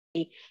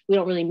we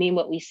don't really mean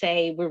what we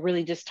say. We're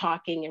really just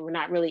talking and we're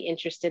not really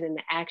interested in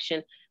the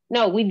action.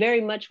 No, we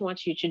very much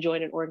want you to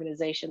join an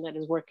organization that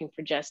is working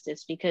for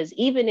justice, because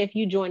even if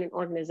you join an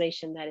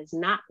organization that is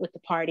not with the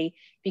party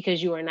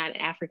because you are not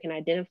African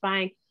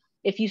identifying,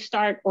 if you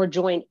start or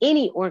join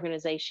any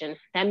organization,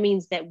 that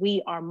means that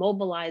we are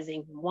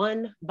mobilizing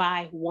one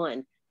by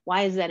one.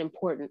 Why is that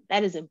important?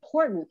 That is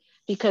important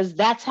because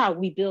that's how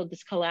we build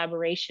this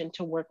collaboration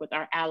to work with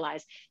our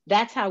allies.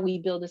 That's how we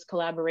build this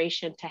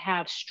collaboration to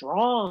have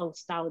strong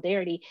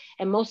solidarity.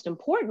 And most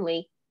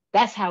importantly,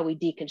 that's how we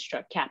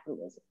deconstruct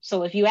capitalism.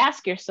 So if you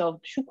ask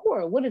yourself,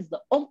 Shukura, what is the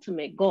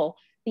ultimate goal?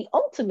 The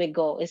ultimate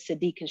goal is to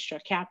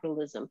deconstruct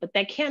capitalism, but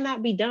that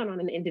cannot be done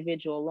on an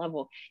individual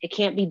level. It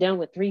can't be done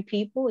with 3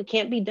 people. It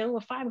can't be done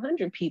with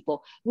 500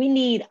 people. We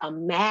need a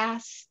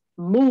mass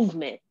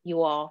movement,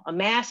 you all, a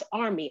mass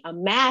army, a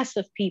mass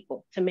of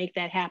people to make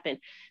that happen.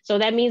 So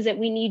that means that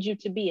we need you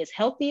to be as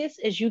healthiest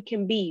as you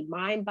can be,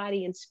 mind,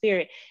 body, and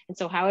spirit. And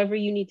so however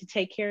you need to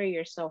take care of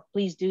yourself,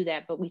 please do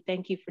that. But we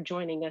thank you for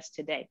joining us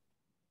today.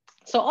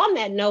 So on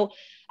that note,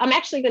 I'm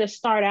actually going to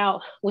start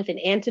out with an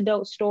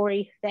antidote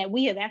story that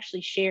we have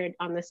actually shared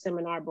on the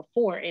seminar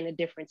before in a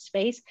different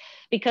space,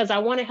 because I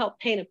want to help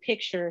paint a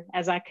picture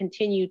as I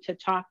continue to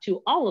talk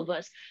to all of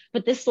us.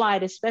 But this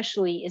slide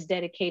especially is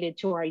dedicated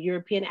to our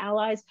European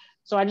allies.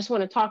 So I just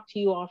want to talk to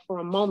you all for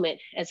a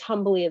moment, as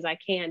humbly as I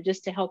can,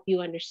 just to help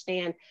you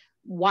understand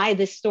why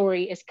this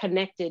story is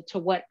connected to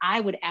what I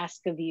would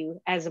ask of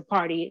you as a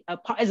party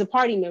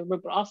member,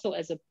 but also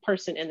as a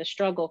person in the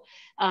struggle.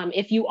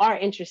 If you are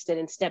interested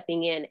in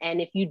stepping in,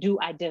 and if you do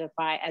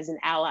identify as an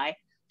ally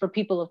for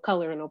people of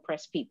color and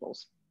oppressed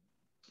peoples.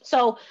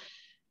 So,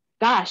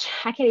 gosh,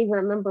 I can't even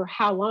remember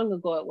how long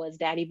ago it was,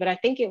 Daddy, but I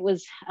think it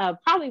was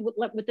probably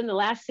within the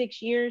last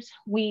 6 years.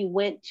 We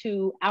went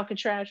to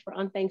Alcatraz for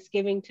on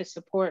Thanksgiving to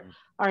support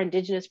our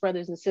Indigenous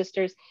brothers and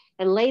sisters.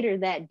 And later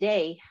that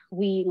day,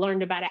 we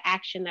learned about an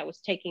action that was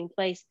taking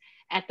place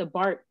at the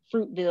BART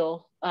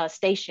Fruitville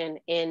station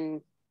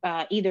in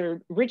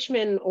either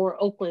Richmond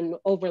or Oakland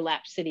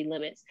overlap city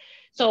limits.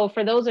 So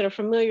for those that are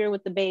familiar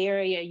with the Bay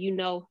Area, you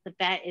know that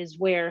that is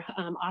where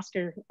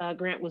Oscar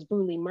Grant was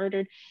brutally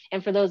murdered.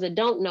 And for those that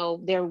don't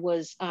know, there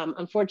was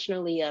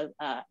unfortunately a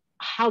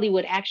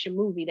Hollywood action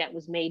movie that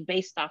was made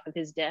based off of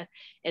his death.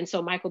 And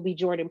so Michael B.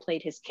 Jordan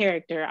played his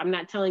character. I'm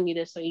not telling you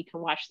this so you can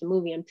watch the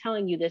movie. I'm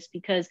telling you this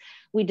because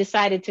we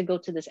decided to go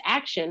to this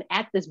action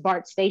at this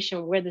BART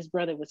station where this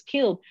brother was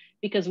killed,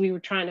 because we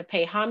were trying to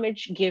pay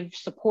homage, give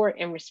support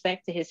and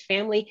respect to his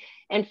family,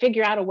 and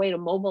figure out a way to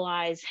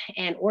mobilize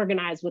and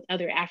organize with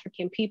other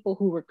African people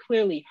who were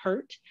clearly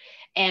hurt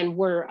and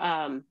were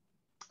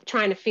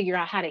trying to figure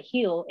out how to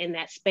heal in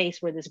that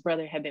space where this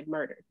brother had been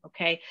murdered.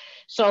 Okay.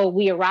 So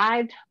we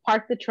arrived,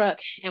 parked the truck,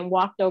 and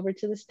walked over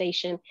to the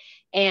station.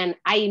 And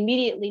I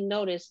immediately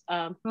noticed,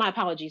 my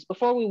apologies,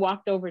 before we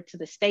walked over to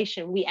the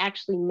station, we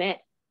actually met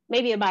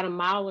maybe about a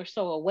mile or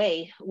so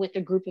away with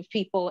a group of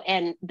people,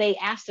 and they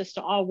asked us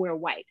to all wear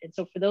white. And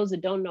so for those that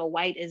don't know,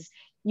 white is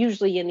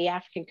usually in the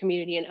African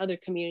community and other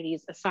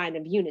communities a sign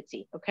of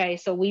unity. Okay.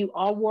 So we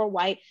all wore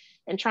white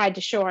and tried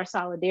to show our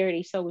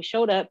solidarity. So we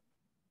showed up.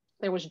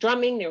 There was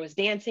drumming, there was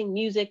dancing,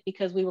 music,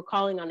 because we were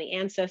calling on the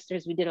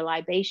ancestors. We did a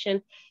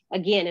libation.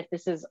 Again, if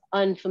this is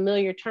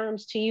unfamiliar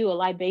terms to you, a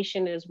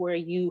libation is where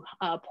you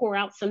pour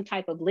out some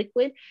type of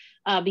liquid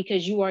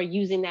because you are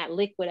using that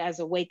liquid as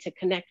a way to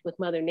connect with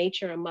Mother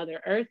Nature and Mother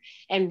Earth.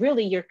 And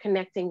really, you're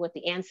connecting with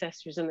the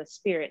ancestors and the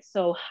spirit.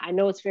 So I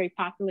know it's very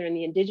popular in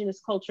the indigenous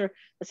culture.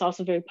 It's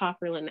also very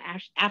popular in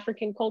the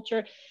African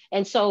culture.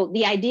 And so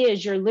the idea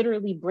is you're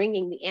literally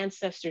bringing the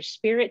ancestor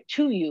spirit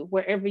to you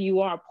wherever you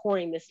are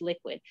pouring this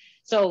liquid.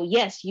 So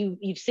yes,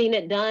 you've seen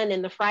it done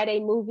in the Friday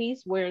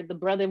movies where the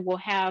brother will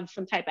have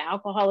some type of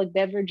alcoholic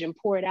beverage and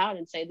pour it out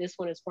and say, this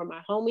one is for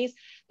my homies.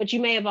 But you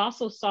may have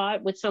also saw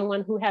it with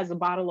someone who has a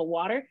bottle of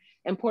water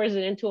and pours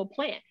it into a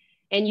plant.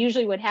 And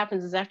usually what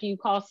happens is after you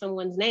call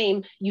someone's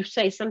name, you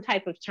say some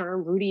type of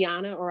term,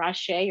 Rudiana or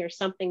Ashe, or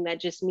something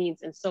that just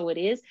means, and so it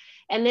is.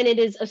 And then it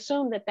is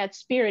assumed that that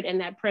spirit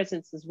and that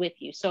presence is with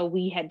you. So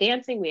we had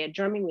dancing, we had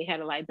drumming, we had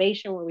a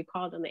libation where we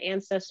called on the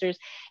ancestors,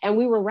 and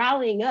we were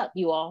rallying up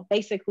you all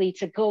basically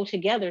to go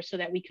together so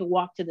that we could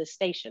walk to the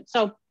station.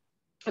 So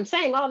I'm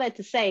saying all that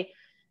to say,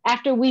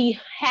 after we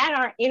had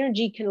our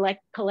energy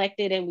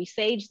collected and we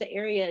saged the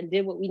area and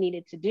did what we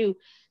needed to do,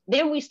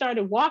 then we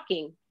started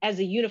walking as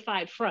a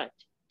unified front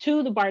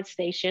to the BART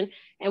station.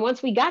 And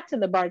once we got to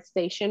the BART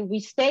station, we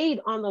stayed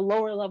on the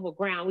lower level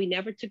ground. We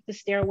never took the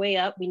stairway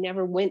up. We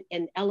never went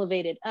and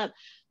elevated up,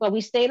 but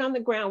we stayed on the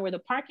ground where the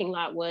parking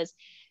lot was.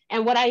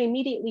 And what I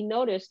immediately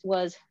noticed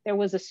was there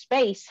was a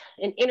space,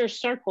 an inner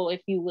circle,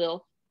 if you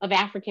will, of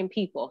African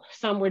people.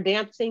 Some were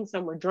dancing,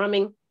 some were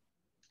drumming,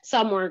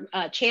 some were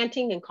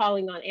chanting and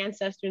calling on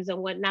ancestors and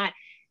whatnot.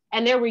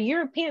 And there were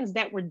Europeans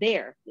that were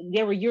there.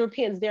 There were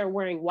Europeans there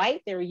wearing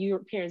white. There were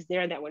Europeans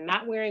there that were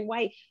not wearing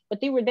white, but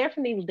they were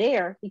definitely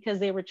there because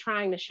they were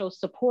trying to show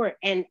support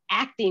and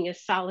acting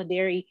as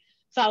solidarity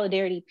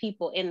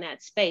people in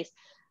that space.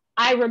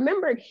 I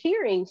remembered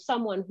hearing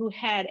someone who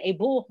had a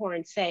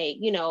bullhorn say,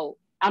 you know,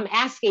 I'm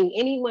asking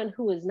anyone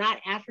who is not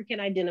African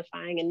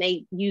identifying, and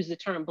they use the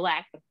term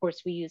Black, of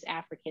course we use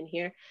African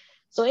here.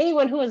 So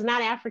anyone who is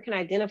not African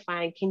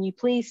identifying, can you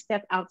please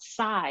step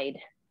outside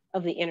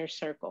of the inner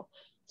circle?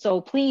 So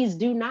please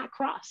do not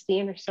cross the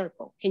inner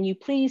circle. Can you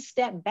please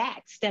step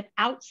back, step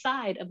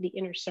outside of the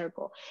inner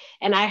circle?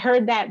 And I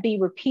heard that be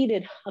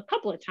repeated a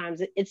couple of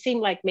times. It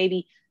seemed like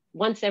maybe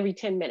once every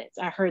 10 minutes,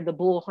 I heard the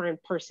bullhorn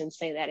person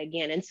say that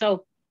again. And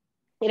so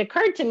it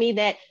occurred to me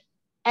that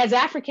as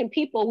African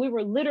people, we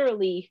were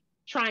literally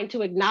trying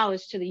to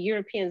acknowledge to the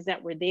Europeans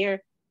that were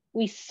there,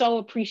 we so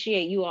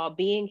appreciate you all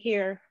being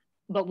here,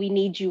 but we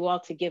need you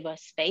all to give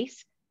us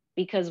space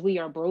because we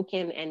are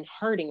broken and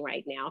hurting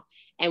right now.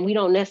 And we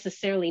don't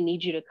necessarily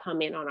need you to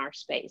come in on our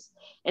space.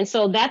 And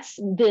so that's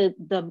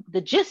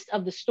the gist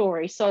of the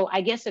story. So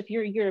I guess if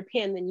you're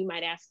European, then you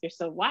might ask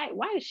yourself, why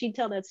does she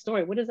tell that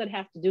story? What does that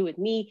have to do with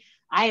me?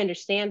 I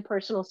understand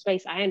personal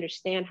space. I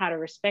understand how to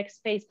respect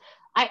space.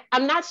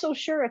 I'm not so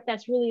sure if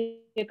that's really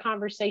a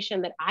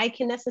conversation that I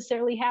can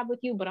necessarily have with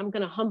you, but I'm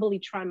going to humbly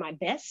try my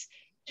best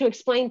to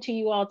explain to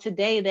you all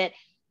today that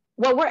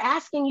what we're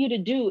asking you to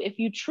do, if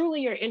you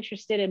truly are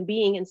interested in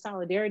being in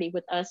solidarity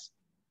with us,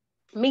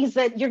 means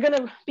that you're going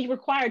to be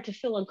required to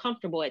feel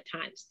uncomfortable at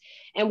times.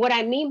 And what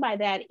I mean by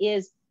that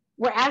is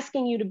we're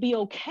asking you to be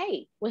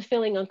okay with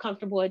feeling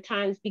uncomfortable at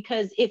times,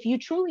 because if you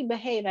truly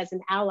behave as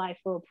an ally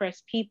for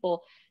oppressed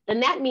people, then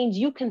that means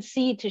you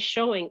concede to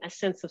showing a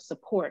sense of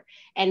support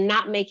and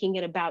not making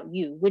it about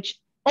you, which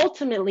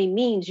ultimately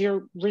means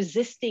you're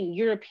resisting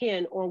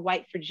European or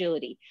white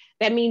fragility.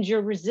 That means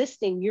you're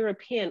resisting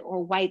European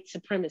or white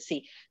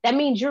supremacy. That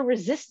means you're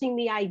resisting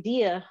the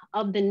idea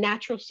of the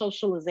natural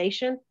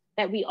socialization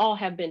that we all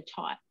have been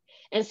taught.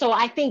 And so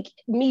I think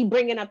me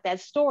bringing up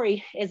that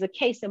story is a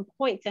case in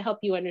point to help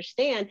you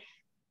understand.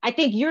 I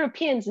think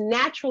Europeans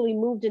naturally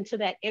moved into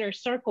that inner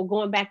circle,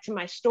 going back to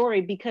my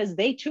story, because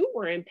they too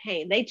were in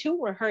pain. They too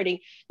were hurting.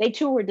 They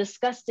too were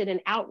disgusted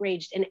and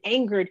outraged and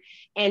angered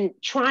and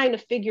trying to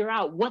figure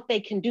out what they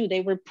can do.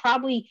 They were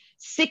probably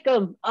sick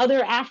of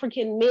other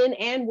African men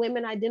and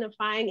women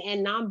identifying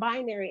and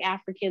non-binary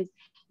Africans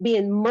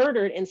being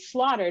murdered and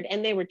slaughtered,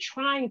 and they were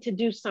trying to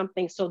do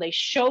something. So they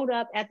showed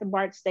up at the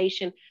BART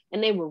station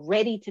and they were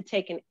ready to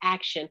take an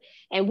action.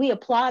 And we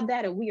applaud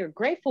that and we are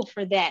grateful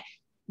for that.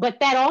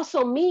 But that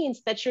also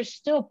means that you're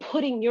still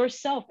putting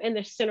yourself in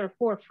the center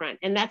forefront.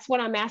 And that's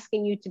what I'm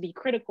asking you to be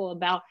critical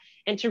about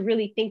and to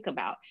really think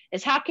about,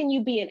 is how can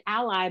you be an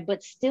ally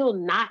but still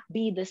not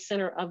be the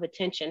center of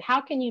attention?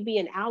 How can you be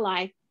an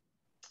ally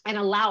and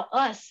allow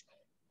us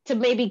to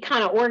maybe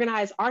kind of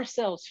organize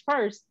ourselves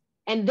first,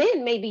 and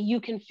then maybe you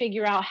can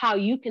figure out how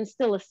you can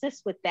still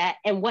assist with that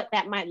and what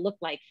that might look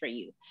like for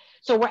you.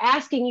 So we're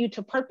asking you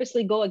to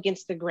purposely go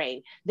against the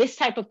grain. This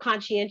type of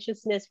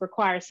conscientiousness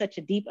requires such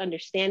a deep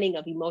understanding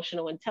of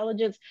emotional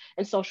intelligence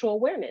and social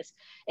awareness.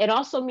 It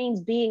also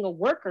means being a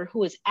worker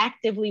who is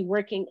actively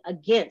working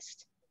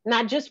against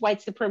not just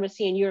white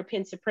supremacy and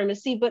European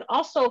supremacy, but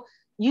also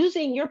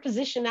using your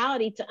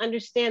positionality to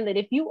understand that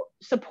if you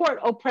support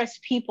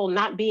oppressed people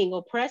not being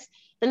oppressed,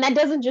 then that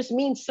doesn't just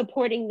mean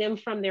supporting them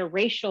from their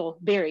racial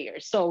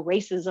barriers, so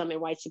racism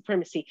and white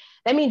supremacy.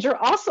 That means you're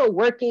also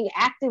working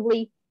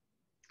actively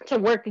to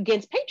work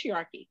against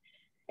patriarchy.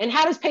 And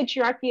how does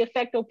patriarchy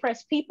affect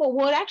oppressed people?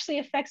 Well, it actually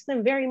affects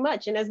them very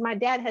much. And as my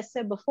dad has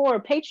said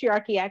before,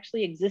 patriarchy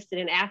actually existed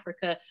in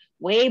Africa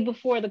way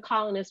before the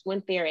colonists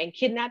went there and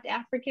kidnapped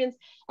Africans,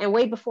 and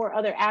way before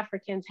other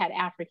Africans had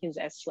Africans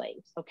as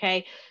slaves,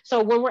 okay?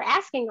 So when we're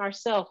asking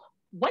ourselves,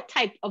 what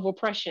type of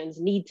oppressions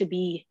need to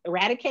be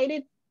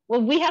eradicated?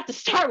 Well, we have to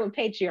start with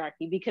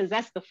patriarchy, because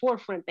that's the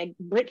forefront that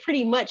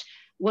pretty much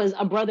was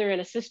a brother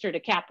and a sister to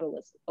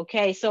capitalism,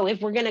 okay? So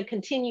if we're gonna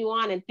continue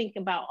on and think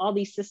about all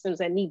these systems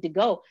that need to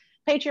go,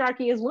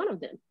 patriarchy is one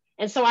of them.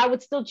 And so I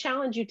would still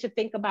challenge you to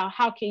think about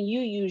how can you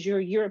use your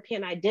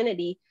European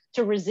identity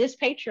to resist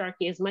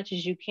patriarchy as much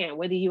as you can,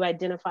 whether you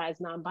identify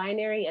as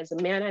non-binary, as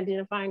a man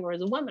identifying, or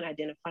as a woman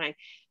identifying.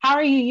 How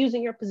are you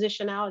using your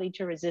positionality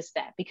to resist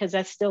that? Because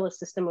that's still a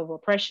system of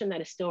oppression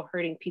that is still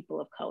hurting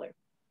people of color.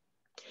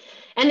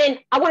 And then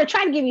I want to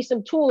try to give you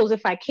some tools,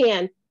 if I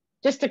can,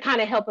 just to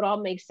kind of help it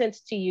all make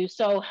sense to you.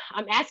 So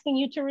I'm asking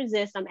you to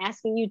resist. I'm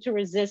asking you to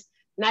resist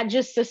not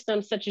just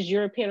systems such as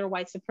European or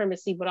white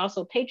supremacy, but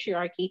also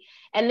patriarchy.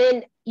 And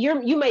then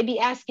you may be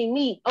asking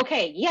me,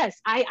 okay, yes,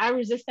 I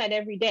resist that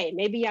every day.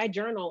 Maybe I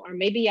journal, or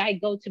maybe I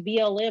go to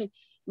BLM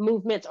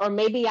movements, or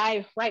maybe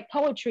I write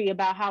poetry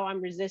about how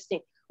I'm resisting.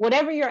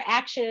 Whatever your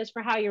action is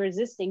for how you're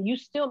resisting, you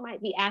still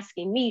might be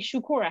asking me,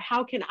 Shukura,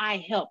 how can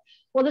I help?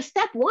 Well, the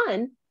step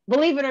one,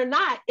 believe it or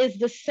not, is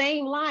the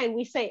same line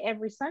we say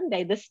every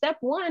Sunday. The step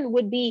one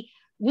would be,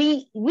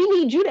 we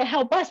need you to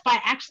help us by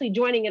actually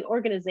joining an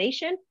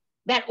organization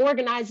that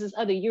organizes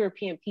other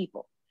European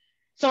people.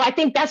 So I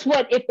think that's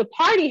what, if the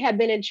party had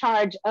been in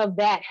charge of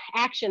that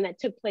action that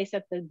took place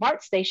at the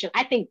BART station,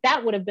 I think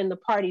that would have been the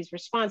party's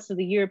response to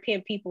the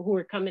European people who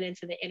were coming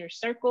into the inner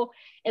circle,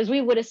 as we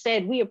would have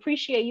said, we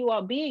appreciate you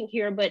all being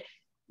here, but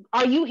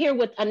Are you here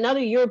with another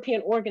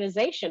European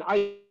organization? Are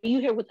you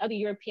here with other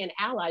European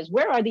allies?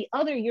 Where are the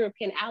other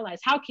European allies?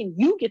 How can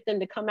you get them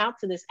to come out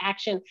to this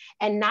action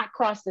and not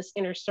cross this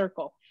inner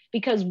circle?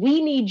 Because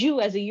we need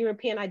you as a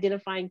European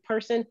identifying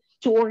person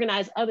to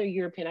organize other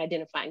European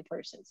identifying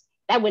persons.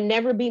 That would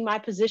never be my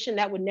position.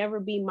 That would never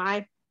be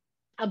my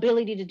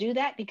ability to do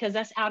that, because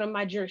that's out of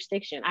my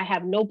jurisdiction. I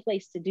have no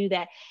place to do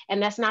that.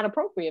 And that's not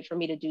appropriate for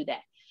me to do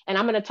that. And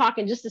I'm going to talk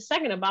in just a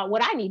second about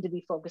what I need to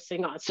be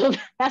focusing on. So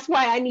that's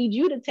why I need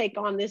you to take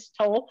on this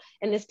toll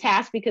and this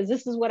task, because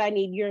this is what I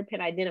need European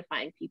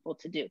identifying people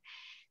to do.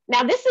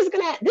 Now, this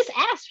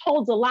ask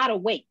holds a lot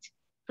of weight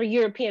for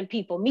European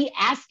people. Me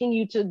asking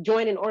you to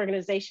join an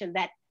organization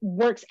that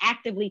works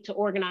actively to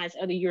organize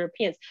other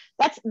Europeans.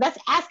 That's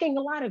asking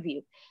a lot of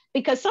you,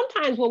 because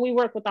sometimes when we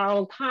work with our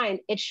own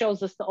kind, it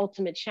shows us the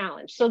ultimate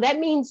challenge. So that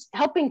means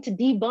helping to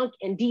debunk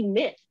and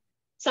demyth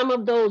some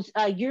of those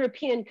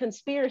European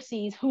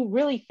conspiracies who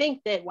really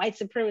think that white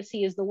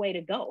supremacy is the way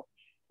to go.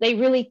 They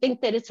really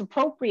think that it's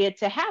appropriate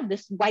to have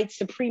this white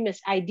supremacist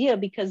idea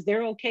because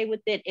they're okay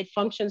with it. It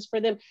functions for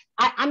them.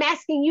 I'm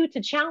asking you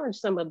to challenge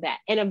some of that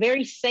in a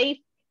very safe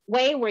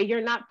way where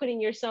you're not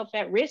putting yourself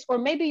at risk, or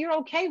maybe you're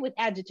okay with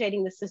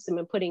agitating the system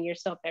and putting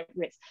yourself at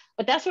risk.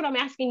 But that's what I'm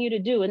asking you to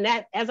do. And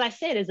that, as I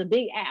said, is a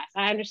big ask.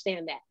 I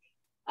understand that.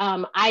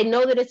 I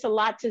know that it's a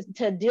lot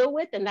to deal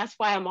with, and that's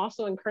why I'm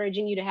also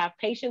encouraging you to have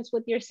patience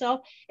with yourself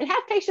and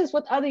have patience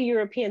with other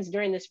Europeans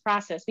during this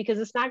process, because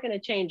it's not going to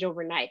change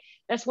overnight.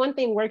 That's one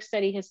thing work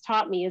study has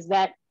taught me, is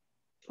that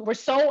we're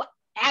so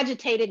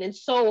agitated and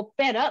so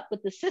fed up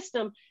with the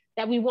system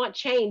that we want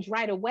change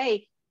right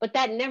away. But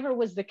that never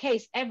was the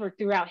case ever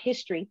throughout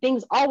history.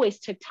 Things always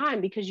took time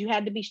because you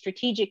had to be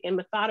strategic and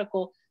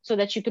methodical so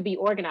that you could be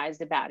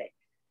organized about it.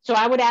 So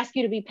I would ask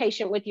you to be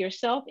patient with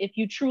yourself if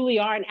you truly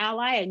are an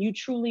ally and you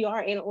truly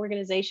are in an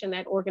organization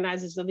that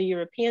organizes other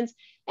Europeans.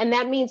 And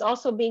that means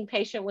also being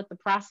patient with the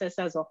process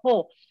as a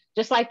whole.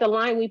 Just like the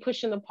line we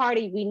push in the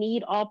party, we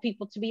need all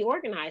people to be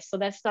organized. So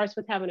that starts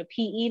with having a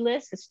PE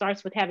list. It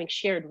starts with having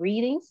shared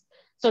readings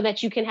so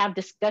that you can have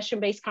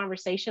discussion-based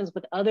conversations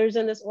with others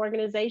in this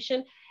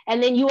organization.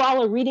 And then you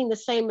all are reading the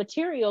same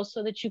material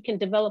so that you can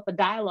develop a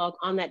dialogue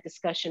on that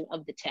discussion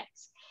of the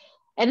text.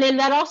 And then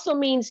that also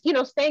means,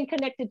 staying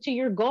connected to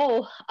your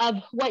goal of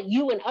what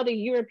you and other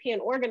European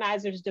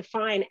organizers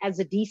define as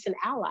a decent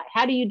ally.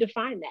 How do you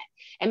define that?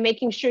 And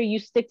making sure you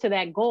stick to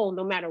that goal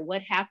no matter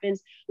what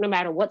happens, no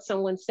matter what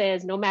someone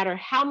says, no matter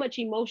how much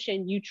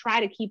emotion you try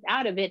to keep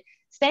out of it,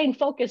 staying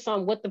focused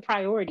on what the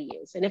priority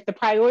is. And if the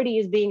priority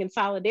is being in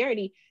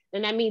solidarity,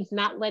 then that means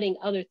not letting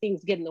other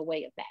things get in the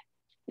way of that.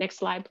 Next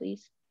slide,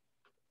 please.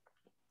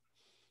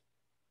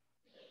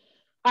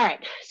 All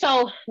right,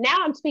 so now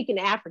I'm speaking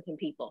to African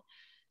people.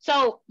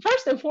 So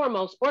first and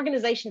foremost,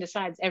 organization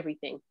decides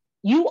everything.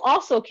 You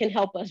also can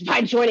help us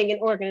by joining an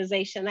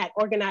organization that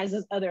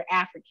organizes other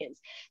Africans.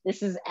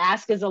 This is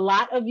asked as a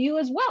lot of you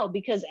as well,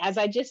 because as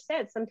I just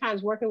said,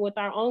 sometimes working with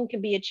our own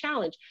can be a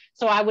challenge.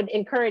 So I would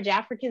encourage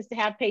Africans to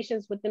have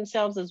patience with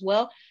themselves as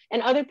well,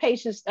 and other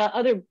patients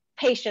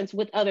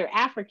with other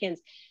Africans.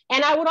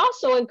 And I would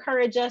also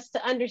encourage us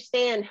to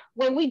understand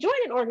when we join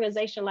an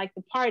organization like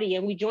the party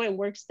and we join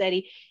work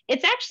study,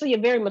 it's actually a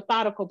very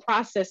methodical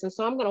process. And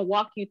so I'm going to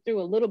walk you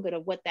through a little bit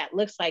of what that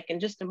looks like in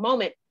just a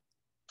moment.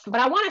 But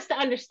I want us to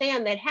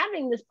understand that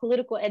having this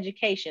political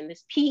education,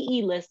 this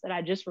PE list that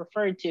I just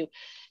referred to,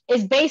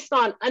 is based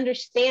on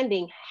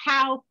understanding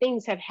how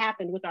things have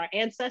happened with our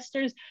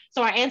ancestors.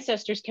 So our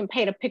ancestors can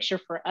paint a picture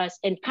for us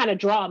and kind of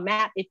draw a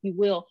map, if you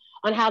will,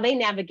 on how they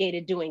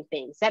navigated doing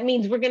things. That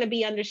means we're going to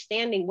be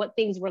understanding what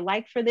things were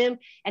like for them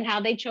and how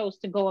they chose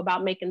to go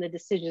about making the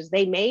decisions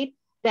they made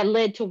that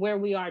led to where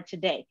we are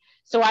today.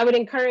 So I would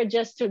encourage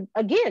us to,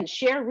 again,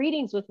 share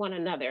readings with one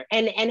another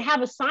and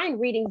have assigned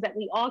readings that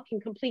we all can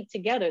complete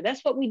together.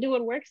 That's what we do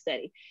in work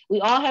study.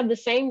 We all have the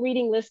same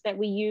reading list that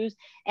we use,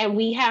 and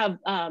we have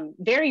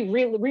very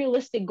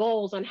realistic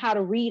goals on how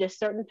to read a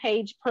certain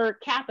page per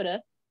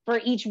capita for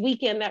each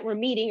weekend that we're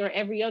meeting, or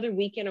every other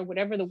weekend, or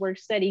whatever the work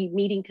study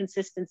meeting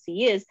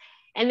consistency is.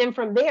 And then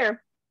from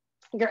there,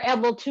 you're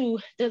able to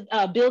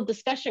build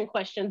discussion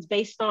questions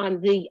based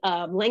on the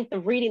length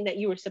of reading that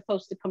you were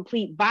supposed to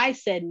complete by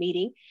said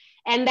meeting.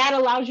 And that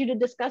allows you to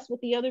discuss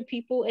with the other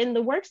people in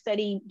the work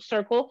study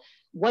circle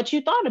what you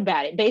thought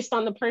about it based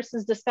on the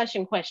person's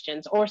discussion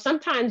questions. Or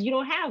sometimes you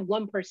don't have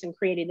one person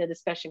creating the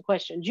discussion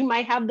questions. You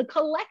might have the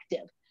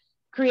collective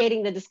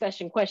creating the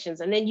discussion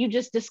questions. And then you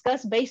just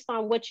discuss based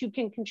on what you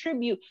can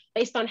contribute,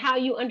 based on how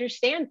you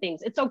understand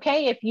things. It's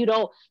okay if you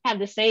don't have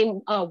the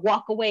same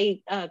walk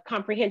away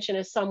comprehension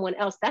as someone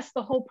else. That's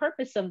the whole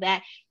purpose of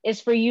that, is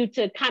for you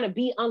to kind of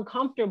be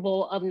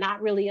uncomfortable of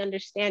not really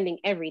understanding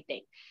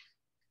everything.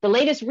 The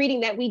latest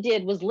reading that we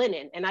did was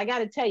Lenin. And I got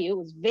to tell you, it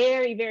was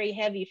very, very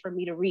heavy for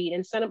me to read.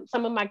 And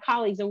some of my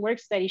colleagues in work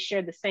study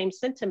shared the same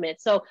sentiment.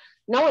 So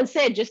no one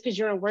said just because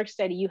you're in work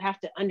study, you have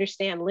to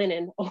understand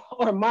Lenin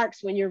or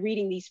Marx when you're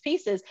reading these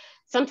pieces.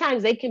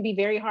 Sometimes they can be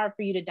very hard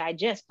for you to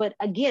digest. But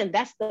again,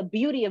 that's the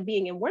beauty of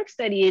being in work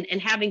study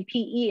and having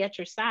PE at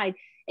your side,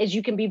 is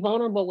you can be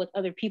vulnerable with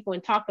other people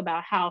and talk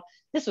about how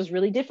this was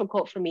really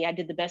difficult for me. I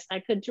did the best I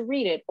could to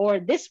read it, or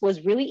this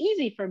was really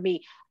easy for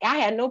me. I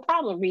had no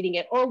problem reading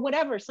it, or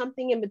whatever,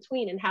 something in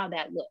between, and how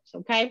that looks.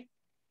 Okay.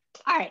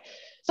 All right.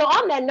 So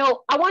on that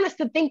note, I want us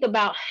to think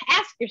about,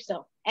 ask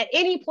yourself at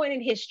any point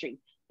in history,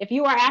 if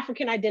you are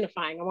African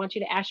identifying, I want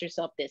you to ask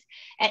yourself this.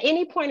 At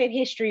any point in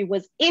history,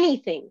 was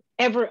anything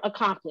ever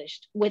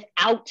accomplished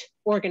without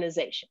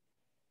organization?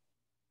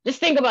 Just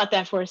think about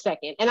that for a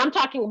second. And I'm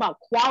talking about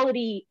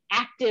quality,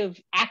 active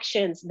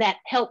actions that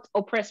helped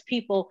oppressed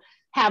people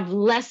have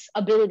less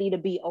ability to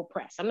be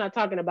oppressed. I'm not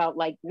talking about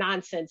like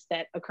nonsense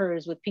that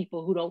occurs with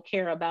people who don't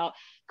care about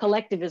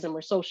collectivism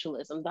or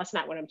socialism. That's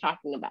not what I'm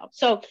talking about.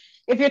 So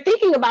if you're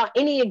thinking about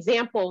any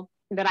example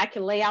that I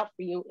can lay out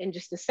for you in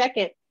just a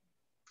second,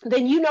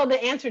 then you know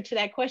the answer to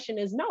that question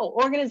is no.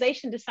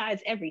 Organization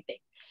decides everything.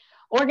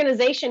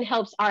 Organization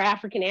helps our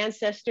African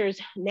ancestors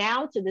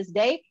now to this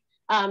day,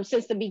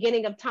 since the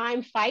beginning of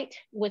time, fight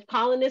with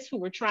colonists who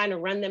were trying to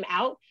run them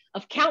out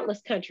of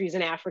countless countries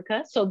in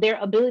Africa. So their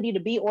ability to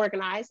be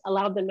organized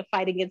allowed them to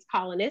fight against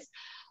colonists.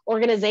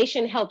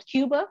 Organization helped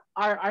Cuba,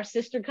 our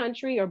sister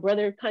country or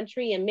brother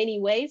country, in many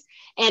ways.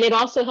 And it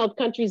also helped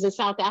countries in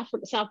South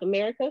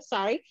America,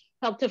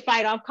 helped to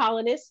fight off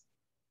colonists.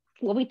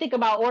 When we think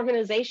about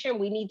organization,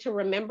 we need to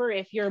remember,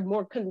 if you're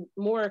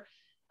more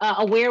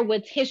aware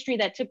with history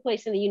that took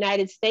place in the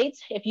United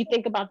States. If you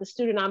think about the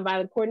Student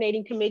Nonviolent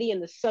Coordinating Committee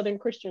and the Southern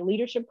Christian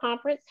Leadership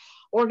Conference,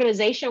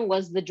 organization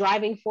was the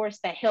driving force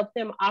that helped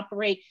them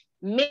operate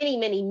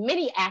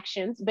many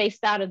actions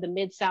based out of the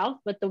Mid-South.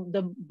 But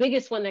the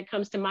biggest one that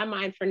comes to my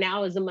mind for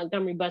now is the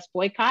Montgomery bus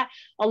boycott,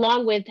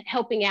 along with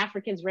helping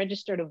Africans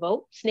register to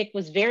vote. SNCC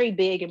was very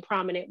big and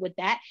prominent with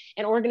that,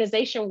 and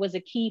organization was a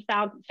key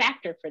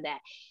factor for that.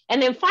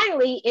 And then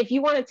finally, if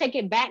you want to take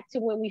it back to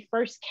when we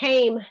first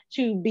came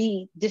to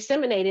be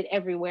disseminated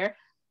everywhere,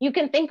 you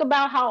can think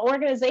about how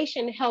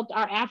organization helped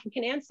our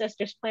African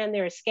ancestors plan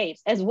their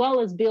escapes, as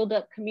well as build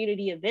up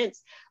community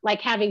events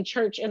like having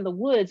church in the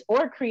woods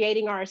or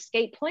creating our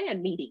escape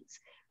plan meetings,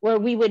 where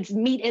we would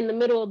meet in the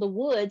middle of the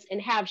woods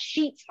and have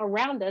sheets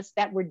around us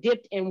that were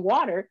dipped in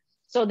water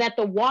so that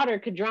the water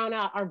could drown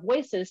out our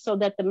voices so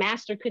that the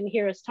master couldn't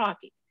hear us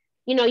talking.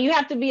 You know, you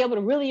have to be able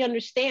to really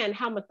understand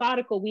how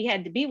methodical we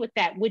had to be with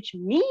that, which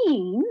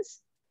means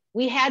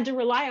we had to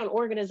rely on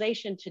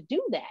organization to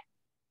do that.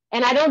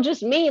 And I don't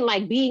just mean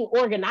like being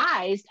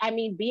organized, I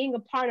mean being a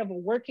part of a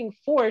working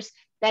force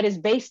that is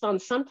based on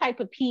some type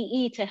of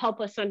PE to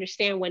help us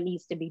understand what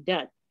needs to be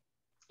done.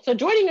 So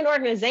joining an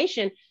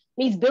organization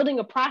means building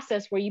a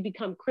process where you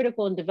become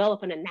critical and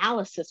develop an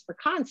analysis for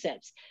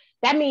concepts.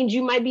 That means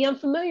you might be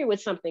unfamiliar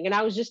with something. And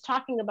I was just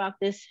talking about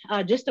this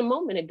just a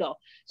moment ago.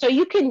 So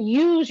you can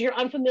use your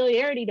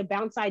unfamiliarity to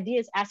bounce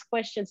ideas, ask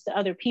questions to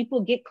other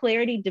people, get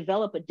clarity,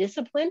 develop a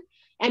discipline,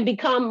 and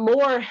become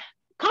more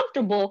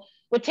comfortable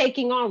with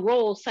taking on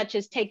roles such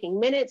as taking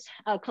minutes,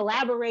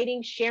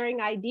 collaborating,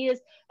 sharing ideas,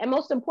 and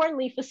most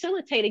importantly,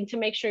 facilitating to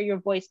make sure your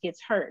voice gets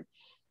heard.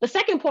 The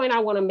second point I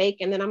want to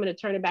make, and then I'm going to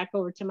turn it back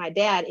over to my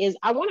dad, is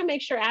I want to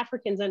make sure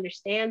Africans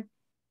understand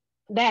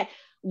that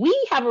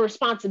we have a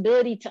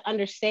responsibility to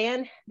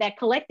understand that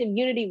collective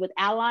unity with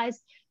allies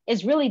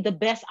is really the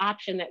best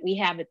option that we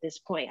have at this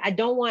point. I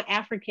don't want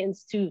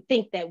Africans to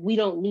think that we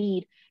don't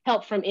need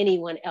help from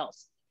anyone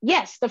else.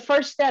 Yes, the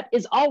first step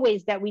is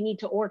always that we need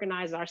to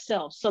organize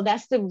ourselves. So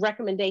that's the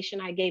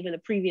recommendation I gave in the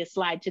previous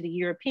slide to the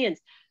Europeans.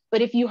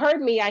 But if you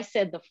heard me, I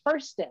said the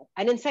first step.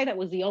 I didn't say that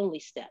was the only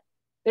step.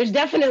 There's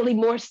definitely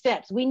more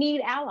steps. We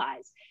need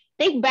allies.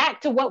 Think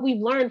back to what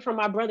we've learned from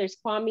our brothers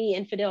Kwame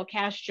and Fidel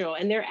Castro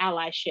and their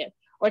allyship.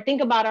 Or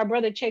think about our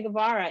brother Che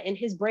Guevara and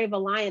his brave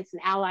alliance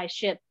and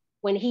allyship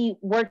when he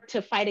worked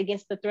to fight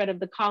against the threat of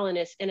the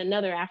colonists in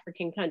another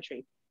African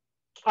country.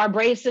 Our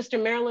brave sister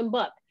Marilyn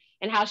Buck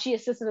and how she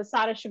assisted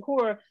Assata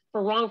Shakur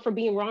for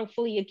being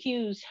wrongfully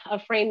accused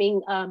of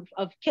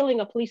killing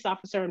a police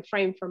officer and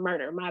framed for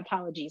murder. My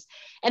apologies.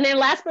 And then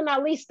last but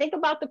not least, think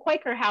about the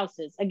Quaker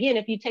houses. Again,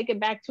 if you take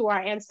it back to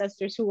our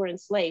ancestors who were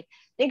enslaved,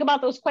 think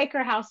about those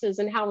Quaker houses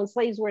and how when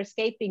slaves were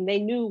escaping, they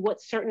knew what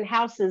certain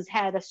houses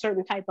had a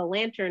certain type of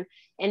lantern.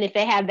 And if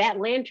they had that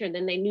lantern,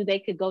 then they knew they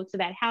could go to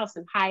that house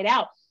and hide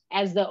out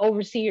as the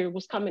overseer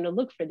was coming to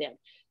look for them.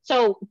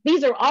 So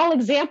these are all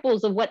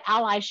examples of what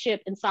allyship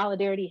and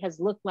solidarity has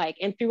looked like.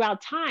 And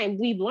throughout time,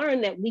 we've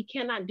learned that we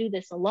cannot do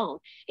this alone.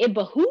 It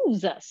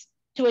behooves us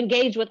to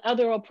engage with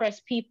other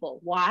oppressed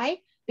people. Why?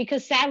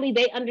 Because sadly,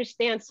 they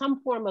understand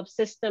some form of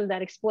system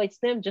that exploits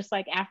them, just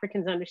like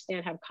Africans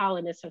understand how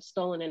colonists have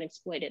stolen and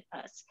exploited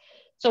us.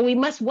 So we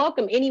must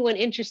welcome anyone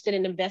interested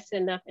and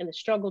invested enough in the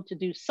struggle to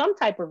do some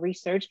type of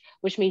research,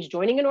 which means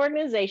joining an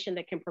organization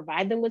that can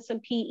provide them with some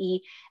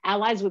PE.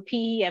 Allies with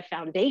PE have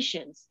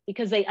foundations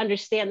because they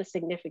understand the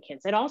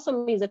significance. It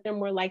also means that they're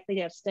more likely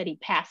to have studied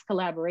past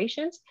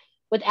collaborations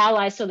with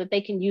allies so that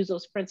they can use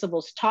those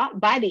principles taught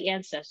by the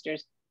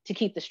ancestors to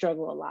keep the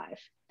struggle alive.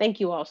 Thank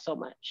you all so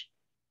much.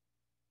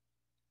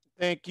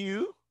 Thank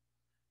you,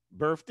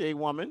 birthday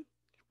woman.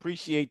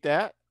 Appreciate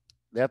that.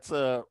 That's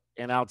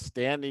an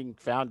outstanding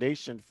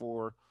foundation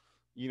for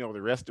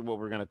the rest of what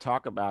we're going to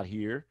talk about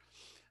here.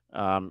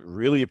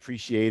 Really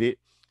appreciate it.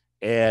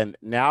 And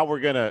now we're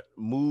going to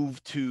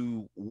move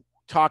to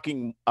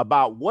talking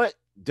about what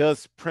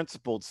does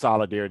principled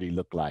solidarity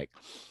look like.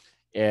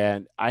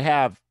 And I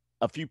have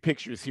a few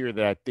pictures here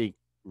that I think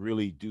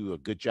really do a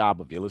good job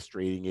of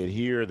illustrating it.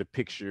 Here, the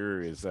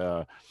picture is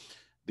the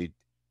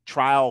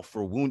trial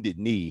for Wounded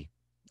Knee.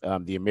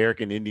 The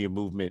American Indian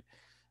movement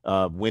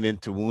went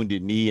into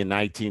Wounded Knee in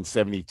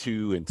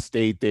 1972 and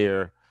stayed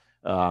there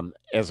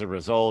as a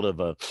result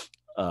of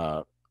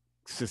a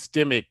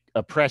systemic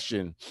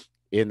oppression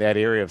in that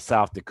area of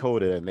South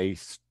Dakota, and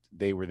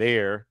they were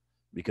there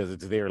because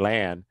it's their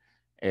land,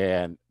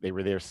 and they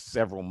were there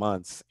several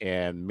months,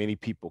 and many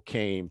people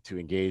came to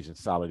engage in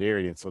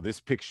solidarity. And so this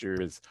picture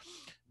is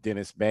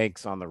Dennis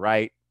Banks on the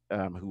right,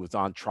 who was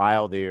on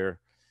trial there,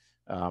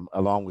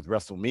 along with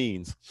Russell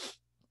Means,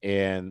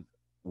 and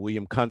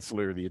William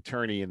Kunstler, the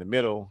attorney, in the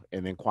middle,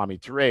 and then Kwame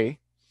Ture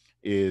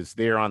is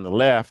there on the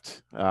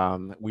left.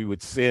 We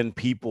would send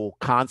people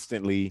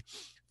constantly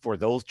for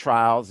those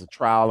trials, the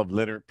trial of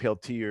Leonard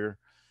Peltier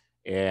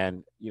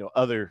and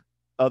other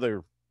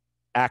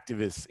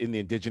activists in the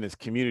indigenous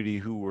community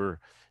who were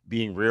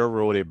being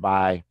railroaded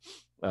by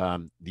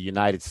the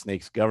United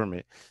Snakes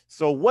government.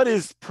 So what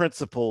is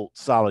principled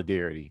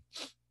solidarity?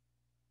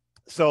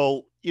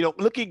 So,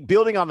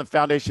 building on the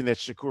foundation that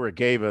Shakura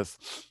gave us,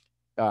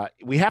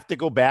 we have to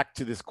go back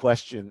to this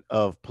question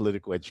of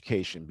political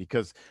education,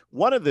 because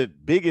one of the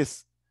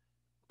biggest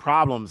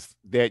problems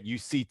that you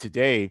see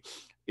today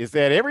is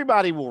that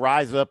everybody will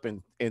rise up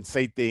and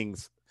say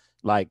things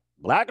like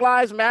Black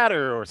Lives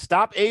Matter or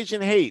Stop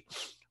Asian Hate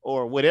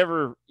or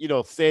whatever,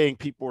 saying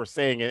people are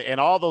saying. And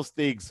all those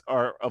things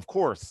are, of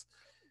course,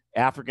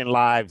 African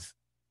lives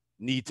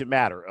need to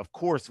matter. Of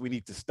course, we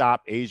need to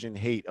stop Asian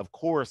hate. Of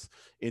course,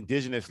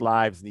 indigenous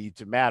lives need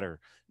to matter.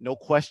 No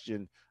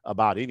question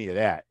about any of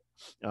that.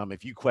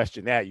 If you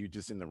question that, you're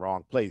just in the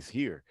wrong place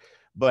here.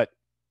 But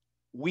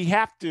we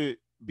have to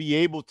be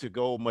able to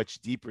go much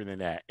deeper than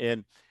that.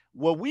 And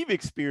what we've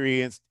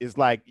experienced is,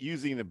 like,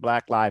 using the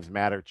Black Lives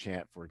Matter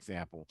chant, for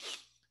example.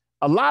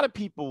 A lot of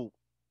people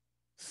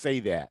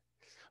say that,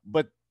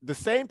 but the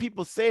same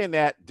people saying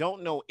that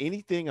don't know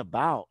anything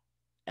about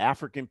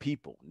African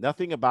people,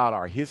 nothing about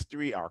our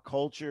history, our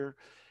culture,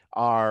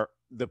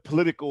 the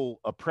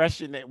political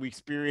oppression that we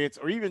experience,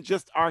 or even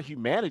just our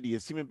humanity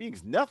as human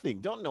beings.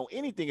 Nothing, don't know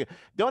anything,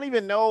 don't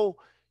even know,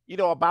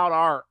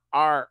 about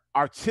our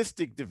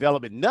artistic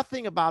development,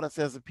 nothing about us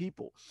as a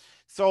people.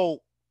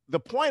 So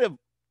the point of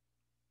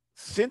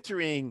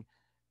centering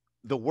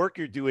the work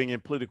you're doing in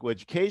political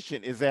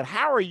education is that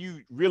how are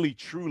you really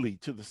truly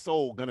to the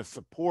soul going to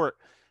support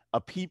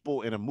a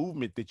people in a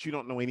movement that you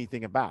don't know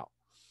anything about?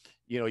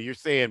 You're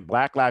saying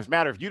Black Lives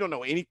Matter. If you don't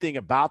know anything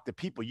about the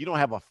people, you don't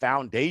have a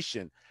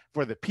foundation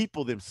for the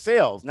people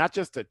themselves, not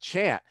just a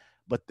chant,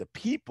 but the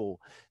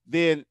people,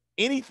 then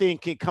anything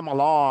can come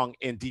along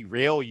and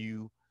derail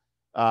you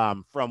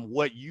from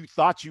what you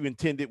thought you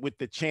intended with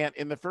the chant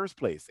in the first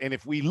place. And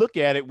if we look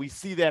at it, we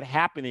see that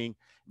happening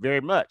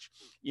very much.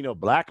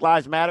 Black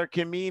Lives Matter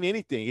can mean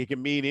anything. It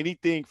can mean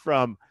anything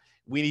from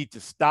we need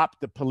to stop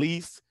the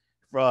police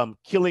from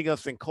killing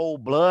us in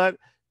cold blood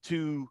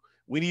to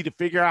we need to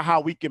figure out how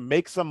we can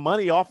make some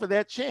money off of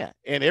that chant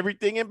and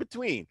everything in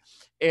between.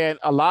 And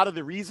a lot of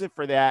the reason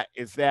for that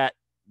is that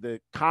the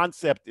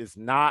concept is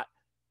not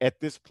at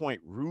this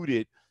point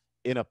rooted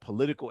in a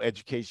political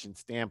education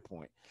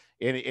standpoint.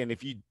 And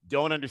if you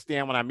don't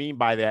understand what I mean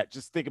by that,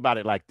 just think about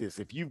it like this.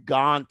 If you've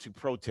gone to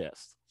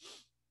protest,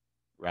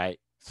 right?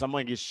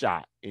 Someone gets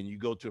shot and you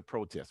go to a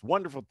protest,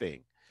 wonderful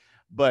thing.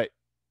 But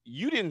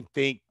you didn't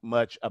think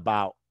much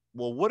about,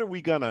 well, what are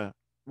we gonna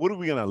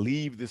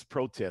leave this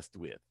protest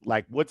with?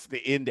 Like, what's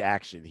the end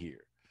action here?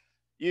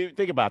 You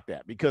think about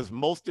that, because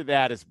most of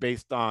that is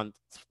based on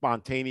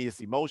spontaneous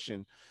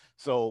emotion.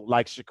 So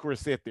like Shakur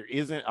said, there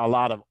isn't a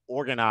lot of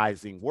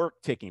organizing work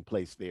taking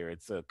place there.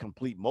 It's a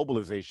complete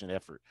mobilization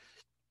effort,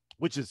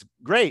 which is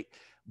great.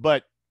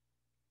 But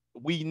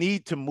we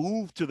need to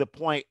move to the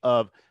point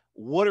of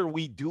what are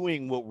we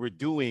doing what we're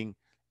doing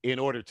in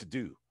order to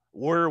do?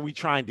 Where are we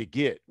trying to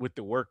get with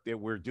the work that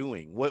we're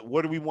doing?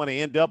 What do we want to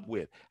end up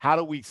with? How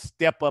do we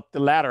step up the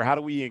ladder? How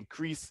do we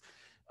increase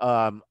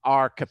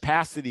our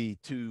capacity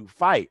to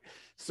fight?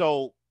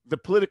 So the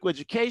political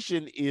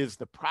education is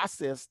the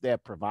process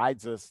that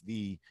provides us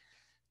the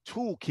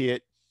toolkit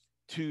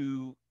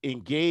to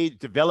engage,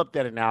 develop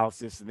that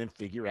analysis, and then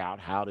figure out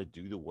how to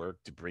do the work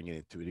to bring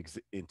it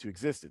into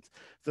existence.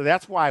 So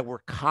that's why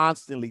we're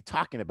constantly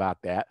talking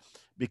about that,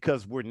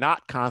 because we're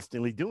not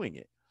constantly doing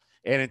it.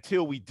 And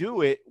until we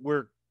do it,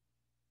 we're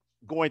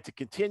going to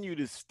continue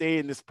to stay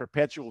in this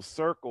perpetual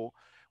circle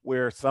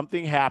where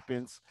something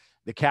happens,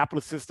 the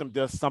capitalist system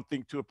does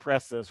something to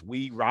oppress us,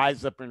 we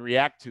rise up and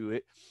react to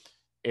it.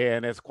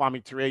 And as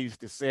Kwame Ture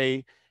used to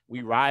say,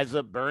 we rise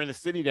up, burn the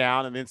city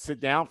down, and then sit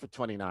down for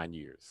 29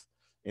 years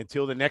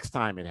until the next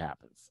time it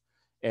happens.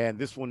 And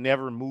this will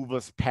never move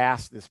us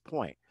past this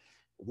point.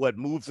 What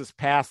moves us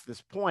past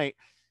this point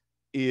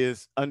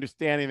is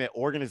understanding that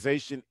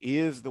organization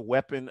is the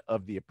weapon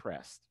of the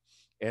oppressed.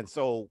 And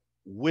so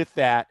with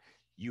that,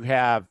 you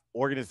have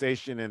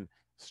organization and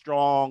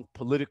strong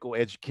political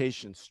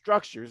education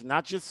structures,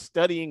 not just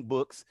studying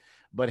books,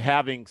 but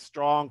having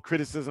strong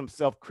criticism,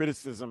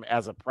 self-criticism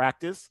as a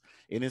practice,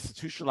 an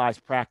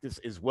institutionalized practice,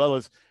 as well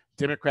as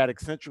democratic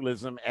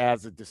centralism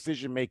as a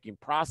decision-making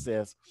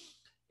process.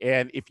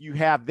 And if you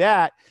have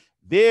that,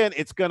 then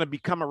it's going to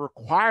become a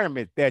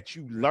requirement that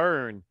you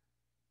learn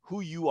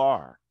who you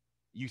are.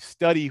 You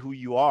study who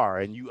you are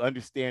and you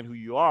understand who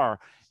you are.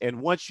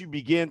 And once you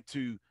begin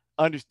to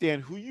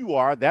understand who you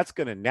are, that's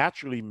going to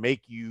naturally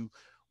make you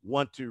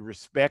want to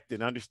respect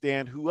and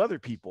understand who other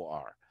people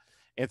are.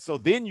 And so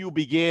then you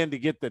begin to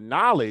get the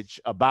knowledge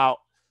about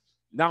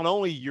not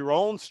only your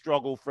own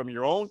struggle from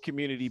your own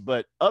community,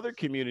 but other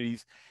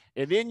communities.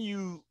 And then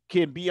you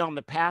can be on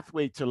the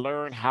pathway to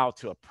learn how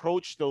to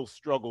approach those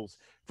struggles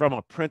from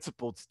a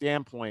principled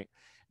standpoint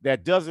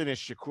that doesn't, as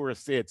Shakura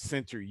said,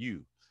 center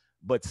you,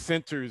 but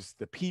centers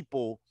the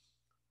people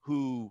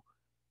who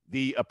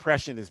the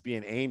oppression is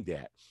being aimed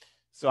at.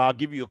 So I'll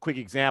give you a quick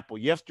example.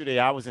 Yesterday,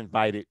 I was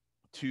invited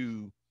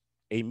to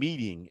a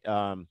meeting.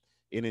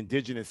 An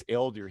indigenous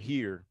elder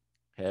here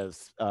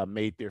has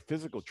made their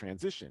physical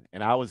transition,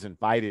 and I was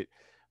invited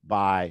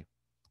by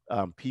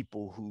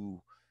people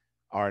who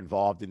are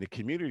involved in the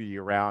community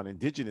around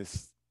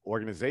indigenous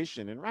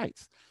organization and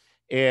rights.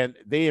 And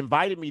they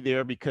invited me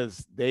there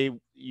because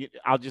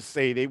I'll just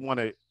say they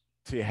wanted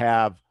to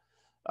have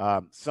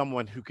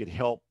someone who could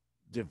help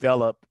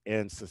develop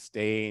and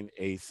sustain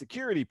a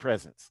security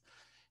presence.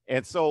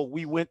 And so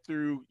we went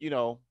through,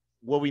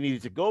 what we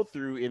needed to go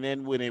through. And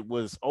then when it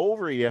was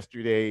over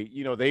yesterday,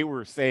 they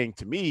were saying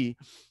to me,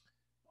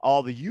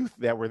 all the youth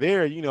that were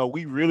there,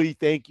 we really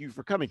thank you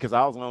for coming, because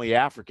I was only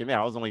African there.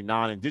 I was only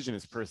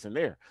non-indigenous person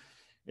there.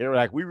 They were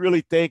like, we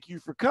really thank you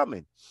for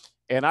coming.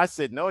 And I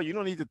said, no, you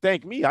don't need to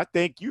thank me. I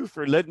thank you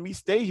for letting me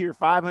stay here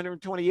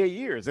 528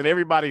 years. And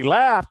everybody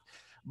laughed.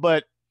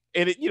 But,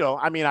 and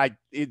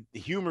it,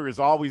 humor is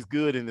always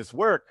good in this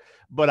work,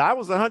 but I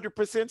was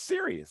 100%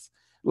 serious.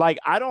 Like,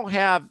 I don't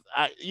have,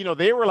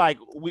 they were like,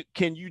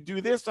 can you do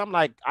this? I'm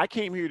like, I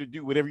came here to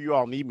do whatever you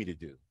all need me to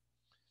do.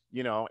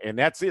 And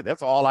that's it.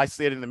 That's all I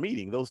said in the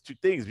meeting, those two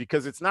things,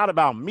 because it's not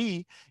about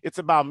me. It's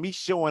about me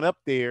showing up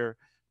there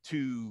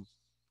to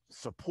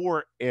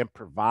support and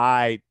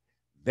provide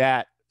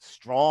that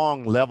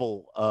strong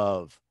level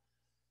of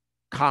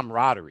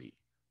camaraderie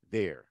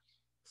there.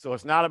 So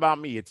it's not about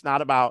me. It's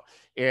not about,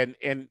 and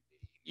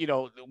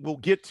we'll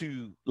get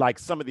to like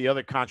some of the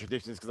other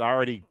contradictions, because I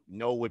already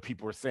know what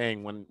people are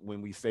saying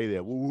when we say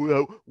that.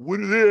 Well,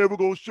 when are they ever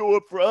going to show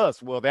up for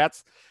us? Well,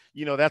 that's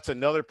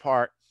another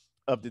part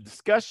of the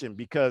discussion,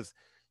 because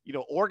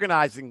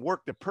organizing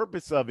work, the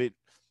purpose of it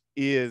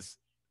is,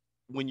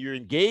 when you're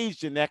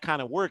engaged in that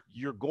kind of work,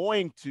 you're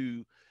going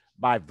to,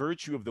 by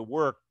virtue of the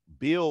work,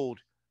 build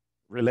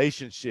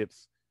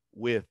relationships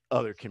with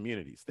other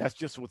communities. That's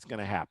just what's going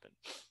to happen.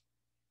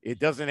 It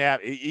doesn't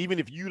have, even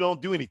if you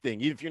don't do anything,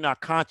 even if you're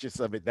not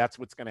conscious of it, that's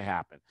what's going to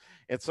happen.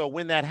 And so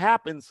when that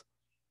happens,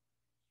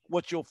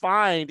 what you'll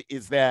find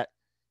is that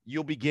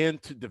you'll begin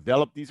to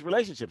develop these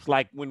relationships.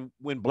 Like when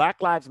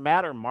Black Lives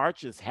Matter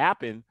marches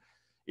happen,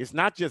 it's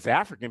not just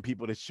African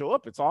people that show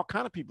up, it's all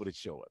kind of people that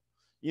show up.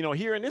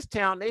 Here in this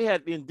town, they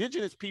had the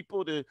indigenous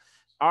people,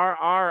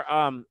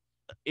 our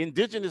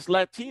indigenous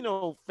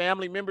Latino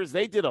family members,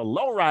 they did a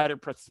lowrider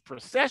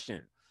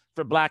procession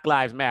for Black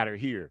Lives Matter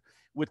here.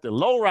 With the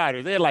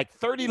lowriders, they had like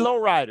 30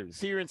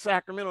 lowriders here in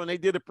Sacramento, and they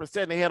did a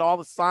procession. They had all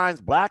the signs,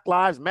 Black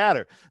Lives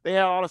Matter. They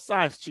had all the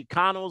signs,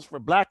 Chicanos for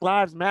Black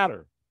Lives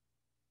Matter.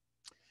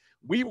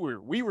 We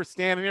were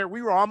standing there,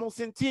 we were almost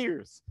in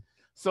tears.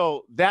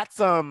 So that's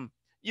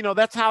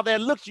that's how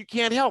that looks. You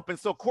can't help. And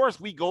so of course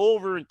we go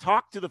over and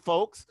talk to the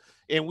folks,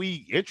 and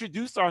we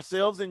introduce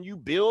ourselves, and you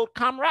build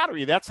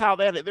camaraderie. That's how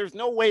there's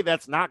no way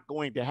that's not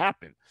going to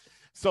happen.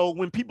 So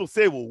when people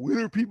say, well, when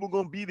are people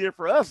going to be there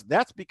for us?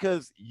 That's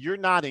because you're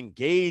not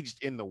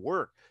engaged in the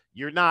work.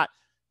 You're not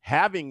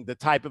having the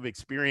type of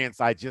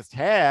experience I just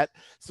had.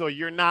 So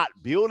you're not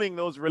building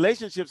those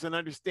relationships and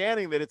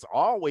understanding that it's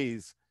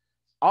always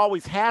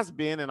has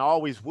been and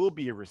always will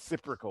be a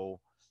reciprocal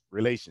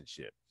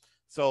relationship.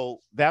 So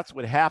that's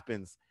what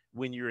happens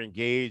when you're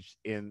engaged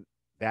in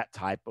that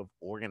type of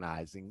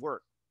organizing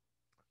work.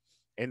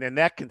 And then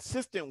that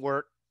consistent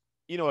work,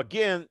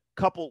 again,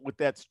 coupled with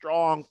that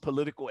strong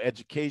political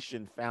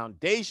education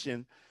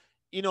foundation,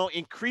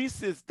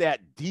 increases that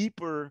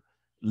deeper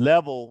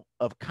level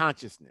of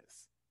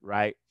consciousness,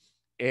 right?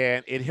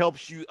 And it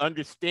helps you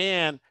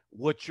understand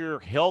what your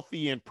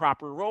healthy and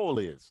proper role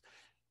is,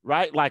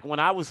 right? Like when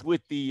I was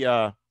with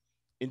the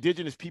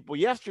indigenous people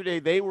yesterday,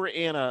 they were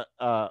in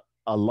a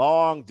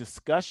long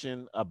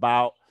discussion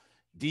about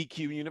DQ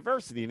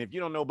University. And if you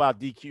don't know about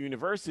DQ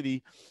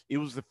University, it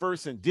was the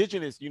first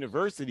indigenous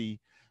university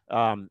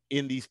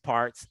in these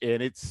parts,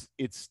 and it's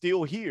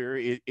still here.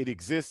 It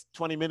exists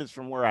 20 minutes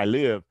from where I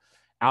live,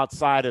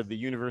 outside of the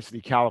University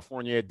of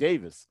California at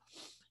Davis,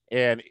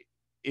 and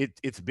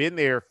it's been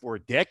there for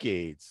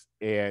decades.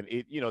 And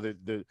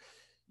the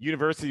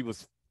university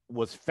was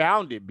was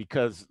founded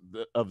because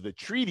of the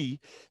treaty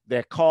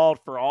that called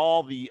for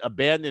all the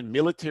abandoned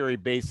military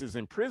bases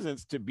and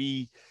prisons to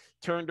be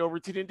turned over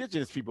to the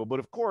indigenous people. But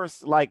of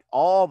course, like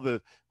all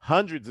the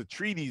hundreds of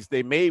treaties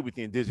they made with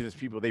the indigenous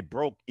people, they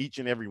broke each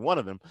and every one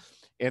of them.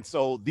 And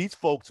so these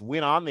folks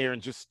went on there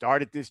and just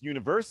started this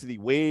university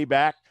way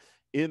back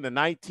in the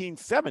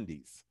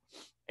 1970s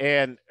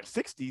and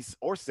 60s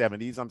or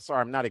 70s. I'm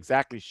sorry, I'm not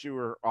exactly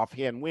sure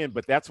offhand when,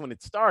 but that's when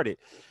it started.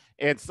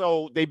 And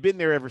so they've been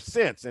there ever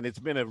since, and it's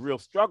been a real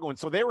struggle. And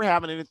so they were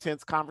having an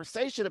intense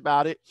conversation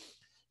about it.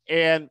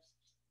 And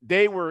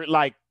they were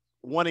like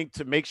wanting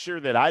to make sure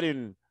that I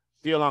didn't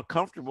feel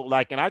uncomfortable.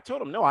 Like, and I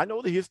told them, no, I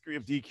know the history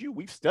of DQ.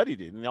 We've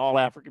studied it in the All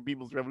African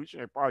People's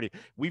Revolutionary Party.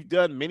 We've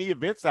done many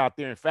events out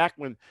there. In fact,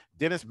 when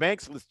Dennis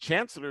Banks was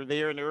chancellor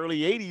there in the early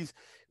 80s,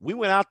 we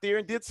went out there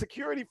and did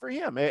security for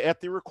him at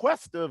the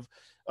request of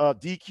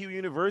DQ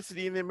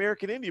University and the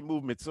American Indian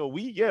movement. So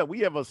we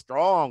have a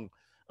strong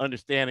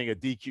understanding of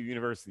DQ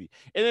University.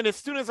 And then as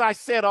soon as I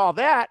said all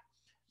that,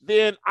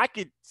 then I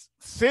could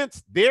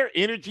sense their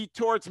energy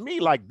towards me.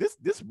 Like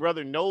this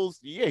brother knows,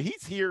 yeah,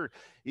 he's here.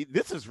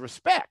 This is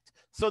respect.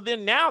 So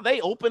then now they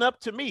open up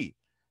to me.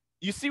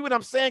 You see what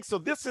I'm saying? So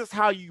this is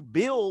how you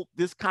build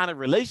this kind of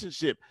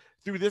relationship,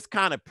 through this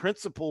kind of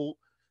principled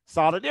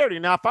solidarity.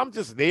 Now, if I'm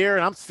just there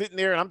and I'm sitting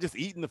there and I'm just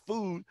eating the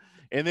food,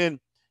 and then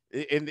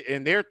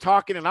and they're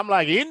talking and I'm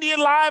like, Indian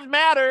lives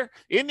matter,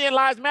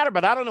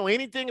 but I don't know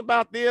anything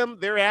about them.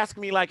 They're asking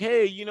me like,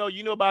 hey, you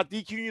know about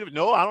DQ?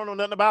 No, I don't know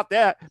nothing about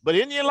that, but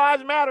Indian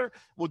lives matter.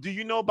 Well, do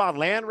you know about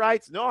land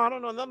rights? No, I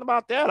don't know nothing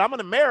about that. I'm an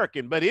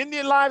American, but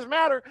Indian lives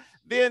matter.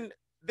 Then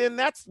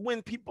that's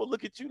when people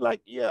look at you like,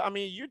 yeah, I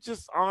mean, you're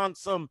just on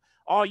some,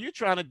 all you're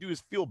trying to do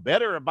is feel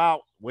better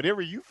about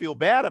whatever you feel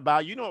bad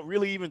about. You don't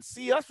really even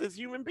see us as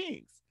human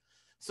beings.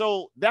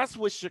 So that's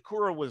what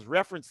Shakura was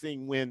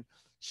referencing when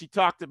she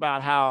talked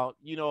about how,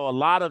 a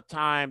lot of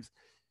times,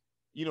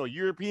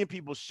 European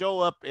people show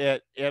up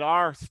at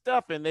our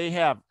stuff and they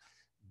have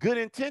good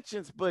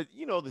intentions, but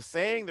the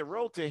saying, the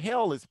road to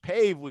hell is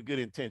paved with good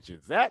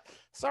intentions.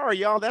 Sorry,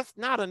 y'all, that's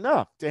not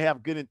enough to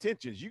have good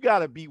intentions. You got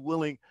to be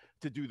willing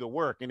to do the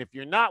work. And if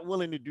you're not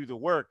willing to do the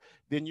work,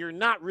 then you're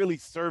not really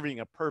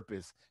serving a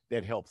purpose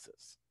that helps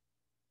us.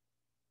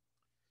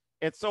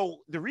 And so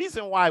the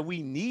reason why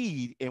we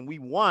need and we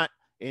want,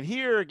 and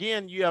here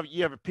again, you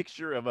have a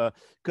picture of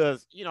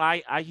because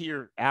I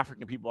hear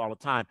African people all the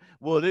time.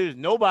 Well, there's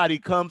nobody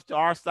comes to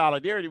our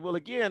solidarity. Well,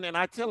 again, and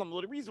I tell them,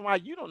 well, the reason why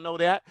you don't know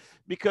that,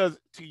 because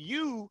to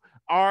you,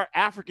 our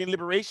African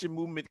liberation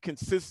movement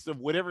consists of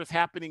whatever's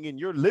happening in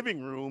your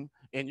living room,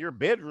 in your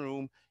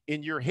bedroom,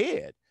 in your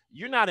head.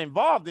 You're not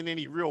involved in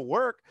any real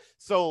work.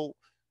 So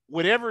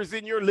whatever is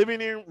in your living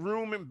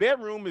room and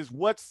bedroom is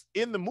what's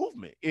in the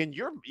movement in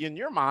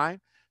your mind.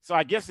 So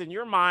I guess in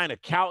your mind, a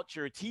couch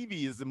or a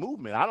TV is the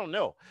movement. I don't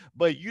know,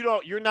 but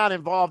you're not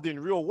involved in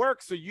real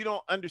work. So you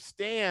don't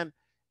understand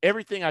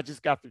everything I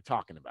just got through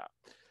talking about.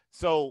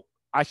 So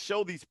I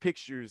show these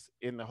pictures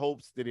in the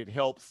hopes that it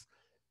helps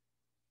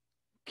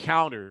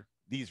counter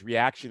these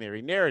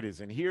reactionary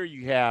narratives. And here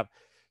you have,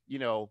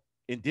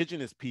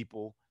 indigenous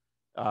people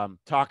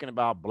talking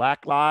about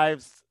Black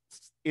lives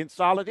in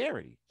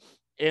solidarity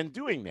and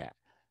doing that.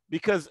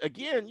 Because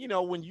again,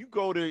 when you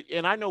go to,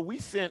 and I know we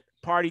sent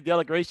party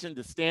delegation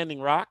to Standing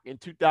Rock in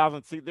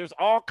 2006, there's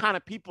all kind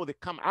of people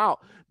that come out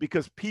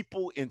because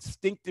people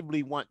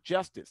instinctively want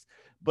justice.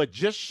 But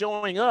just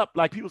showing up,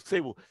 like people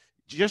say, well,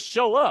 just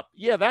show up.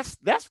 Yeah, that's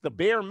the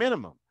bare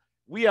minimum.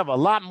 We have a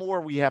lot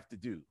more we have to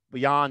do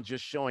beyond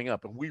just showing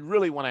up. And we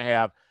really want to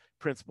have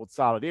principled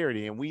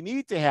solidarity. And we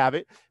need to have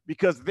it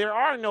because there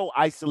are no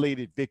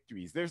isolated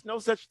victories. There's no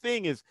such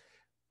thing as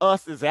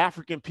us as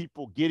African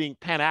people getting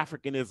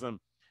Pan-Africanism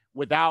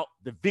without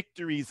the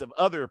victories of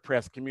other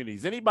oppressed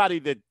communities. Anybody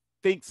that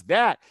thinks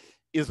that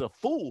is a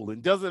fool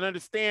and doesn't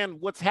understand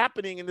what's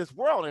happening in this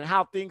world and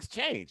how things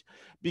change.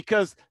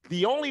 Because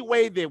the only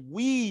way that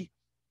we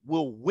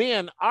will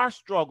win our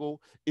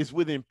struggle is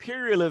with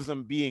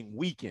imperialism being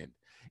weakened.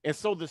 And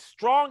so the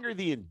stronger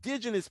the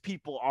indigenous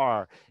people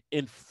are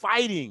in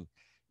fighting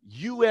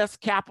US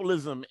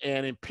capitalism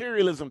and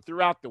imperialism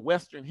throughout the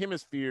Western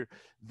Hemisphere,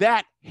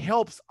 that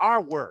helps our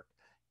work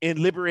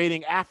in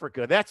liberating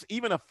Africa. That's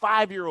even a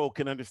 5-year-old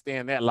can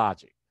understand that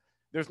logic.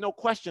 There's no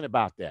question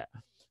about that.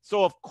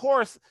 So of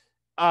course,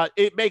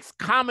 it makes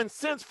common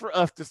sense for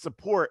us to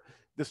support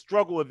the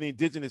struggle of the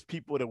indigenous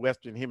people of the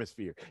Western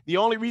Hemisphere. The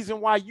only reason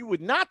why you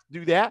would not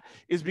do that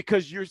is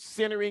because you're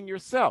centering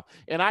yourself.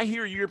 And I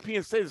hear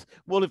Europeans say this,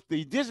 well, if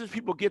the indigenous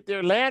people get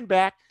their land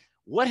back,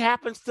 what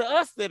happens to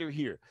us that are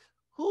here?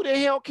 Who the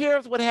hell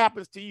cares what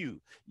happens to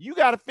you? You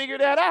got to figure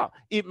that out.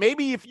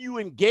 Maybe if you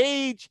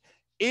engage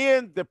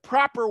in the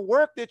proper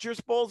work that you're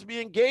supposed to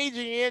be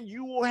engaging in,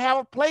 you will have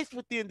a place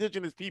with the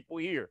indigenous people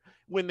here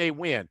when they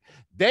win.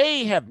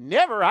 I've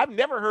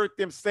never heard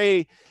them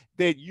say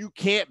that you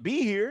can't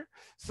be here.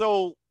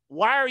 So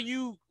why are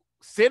you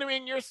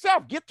centering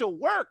yourself? Get to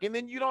work, and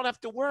then you don't have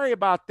to worry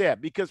about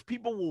that because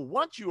people will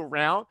want you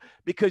around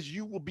because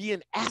you will be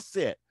an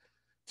asset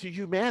to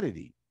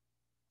humanity.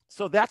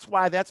 So that's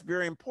why that's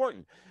very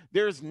important.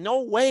 There's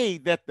no way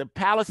that the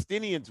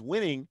Palestinians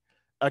winning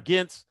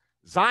against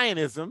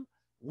Zionism,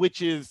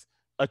 which is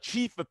a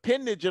chief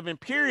appendage of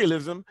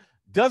imperialism,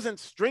 doesn't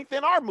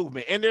strengthen our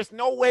movement. And there's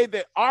no way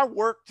that our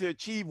work to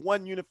achieve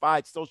one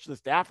unified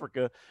socialist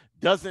Africa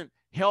doesn't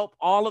help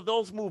all of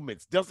those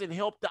movements, doesn't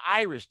help the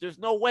Irish. There's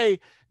no way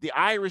the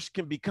Irish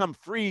can become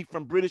free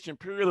from British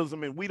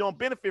imperialism and we don't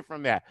benefit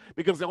from that,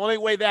 because the only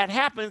way that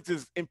happens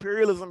is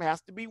imperialism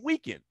has to be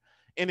weakened.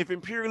 And if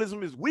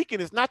imperialism is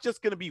weakened, it's not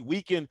just going to be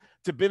weakened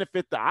to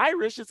benefit the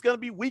Irish, it's going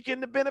to be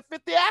weakened to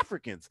benefit the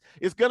Africans.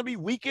 It's going to be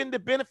weakened to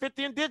benefit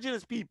the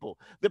indigenous people,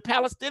 the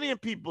Palestinian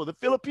people, the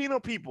Filipino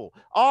people,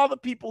 all the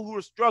people who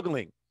are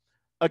struggling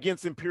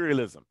against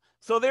imperialism.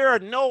 So there are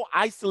no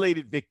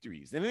isolated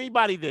victories. And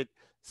anybody that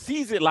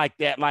sees it like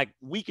that, like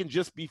we can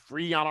just be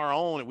free on our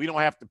own and we don't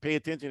have to pay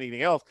attention to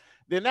anything else,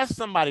 then that's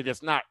somebody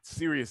that's not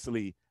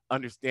seriously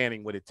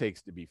understanding what it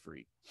takes to be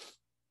free.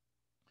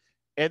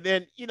 And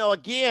then,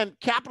 again,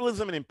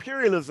 capitalism and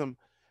imperialism,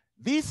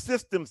 these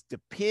systems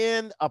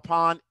depend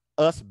upon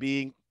us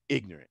being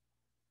ignorant.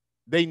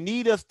 They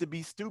need us to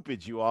be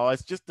stupid, you all.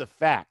 It's just a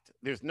fact.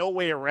 There's no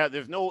way around.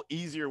 There's no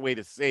easier way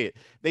to say it.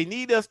 They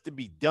need us to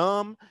be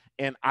dumb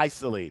and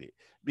isolated,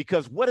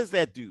 because what does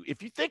that do?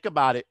 If you think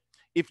about it,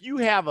 if you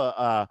have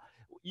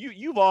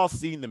you've all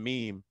seen the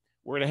meme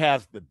where it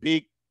has the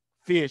big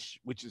fish,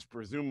 which is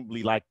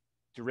presumably like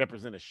to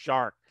represent a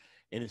shark,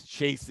 and it's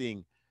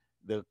chasing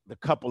the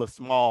couple of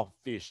small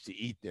fish to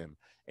eat them.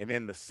 And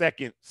then the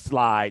second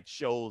slide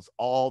shows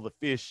all the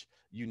fish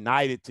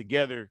united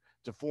together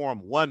to form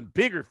one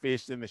bigger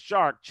fish than the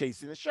shark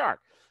chasing the shark.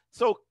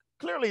 So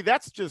clearly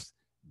that's just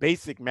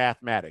basic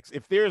mathematics.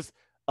 If there's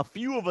a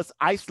few of us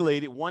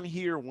isolated, one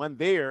here, one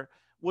there,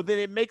 well, then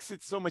it makes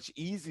it so much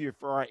easier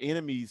for our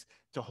enemies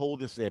to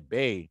hold us at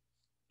bay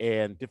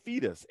and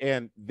defeat us.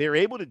 And they're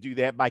able to do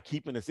that by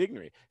keeping us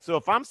ignorant. So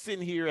if I'm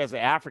sitting here as an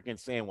African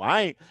saying, well,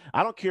 I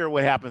don't care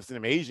what happens to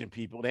them Asian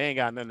people. They ain't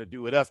got nothing to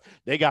do with us.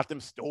 They got them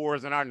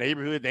stores in our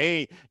neighborhood.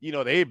 They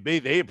ain't,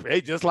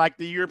 they just like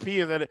the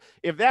Europeans.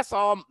 If that's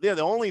all, they're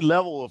the only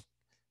level of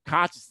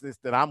consciousness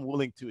that I'm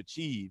willing to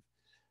achieve.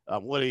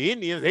 Well, the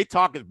Indians, they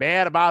talk as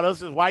bad about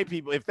us as white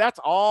people. If that's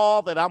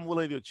all that I'm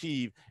willing to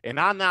achieve, and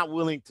I'm not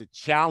willing to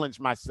challenge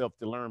myself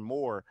to learn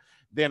more,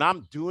 then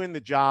I'm doing the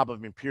job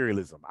of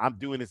imperialism. I'm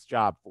doing its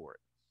job for it,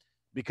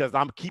 because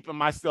I'm keeping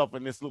myself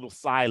in this little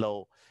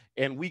silo,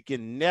 and we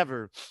can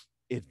never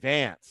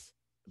advance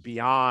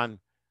beyond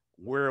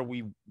where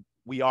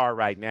we are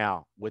right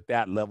now with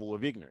that level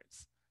of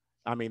ignorance.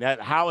 I mean,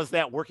 how is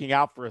that working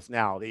out for us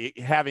now?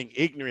 Having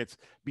ignorance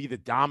be the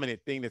dominant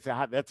thing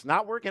that's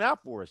not working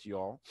out for us,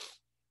 y'all.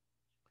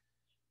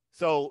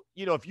 So,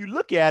 if you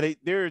look at it,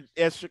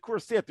 as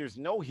Shakur said, there's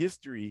no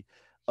history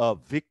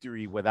of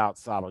victory without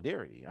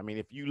solidarity. I mean,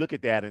 if you look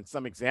at that, and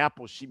some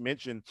examples she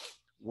mentioned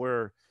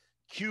were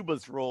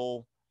Cuba's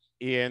role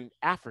in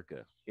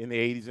Africa in the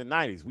 80s and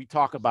 90s. We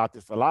talk about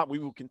this a lot. We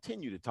will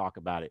continue to talk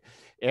about it.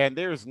 And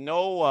there's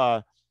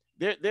no,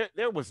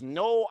 there was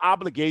no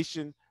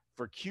obligation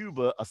for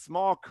Cuba, a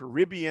small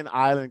Caribbean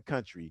island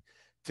country,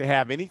 to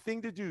have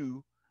anything to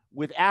do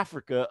with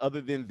Africa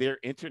other than their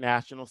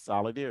international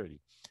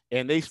solidarity.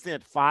 And they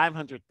sent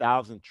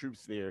 500,000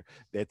 troops there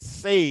that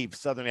saved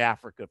Southern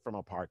Africa from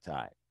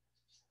apartheid.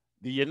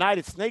 The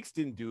United States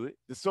didn't do it.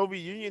 The Soviet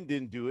Union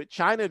didn't do it.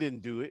 China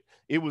didn't do it.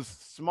 It was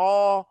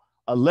small,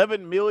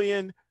 11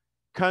 million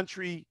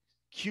country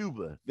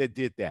Cuba that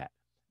did that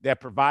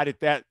provided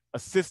that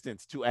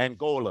assistance to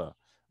Angola,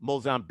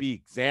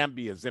 Mozambique,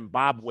 Zambia,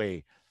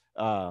 Zimbabwe,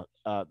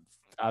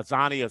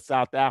 Tanzania,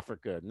 South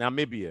Africa,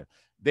 Namibia.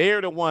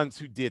 They're the ones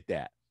who did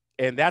that.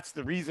 And that's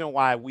the reason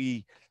why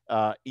we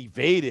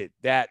evaded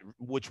that,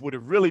 which would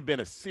have really been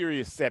a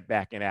serious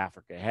setback in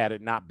Africa had it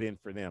not been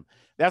for them.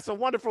 That's a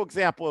wonderful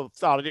example of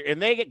solidarity.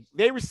 And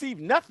they received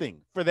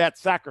nothing for that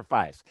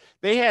sacrifice.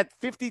 They had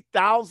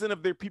 50,000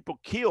 of their people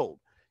killed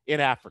in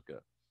Africa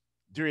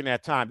during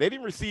that time. They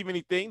didn't receive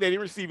anything. They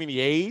didn't receive any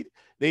aid.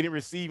 They didn't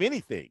receive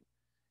anything.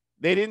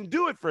 They didn't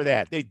do it for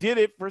that. They did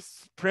it for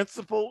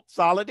principled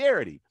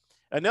solidarity.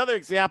 Another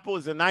example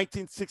is the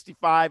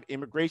 1965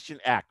 Immigration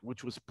Act,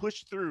 which was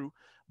pushed through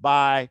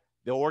by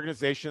the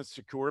organizations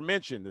Shakur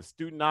mentioned, the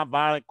Student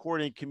Nonviolent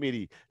Coordinating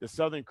Committee, the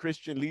Southern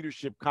Christian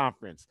Leadership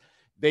Conference.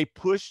 They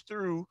pushed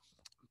through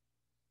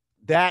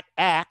that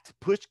act,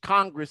 pushed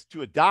Congress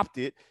to adopt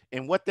it.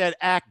 And what that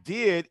act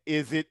did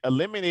is it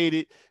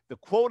eliminated the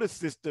quota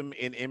system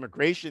in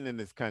immigration in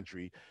this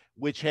country,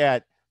 which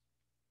had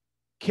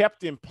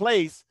kept in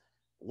place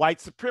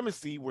white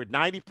supremacy, where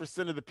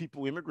 90% of the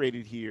people who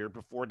immigrated here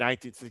before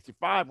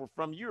 1965 were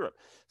from Europe.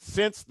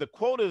 Since the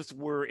quotas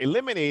were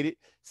eliminated,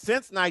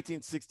 since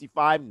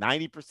 1965,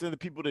 90% of the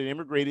people that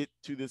immigrated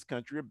to this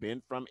country have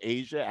been from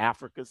Asia,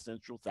 Africa,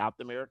 Central, South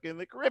America, and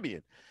the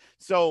Caribbean.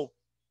 So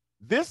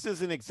this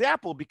is an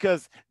example,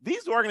 because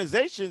these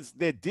organizations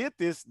that did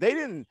this,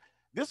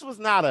 this was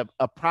not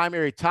a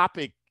primary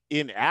topic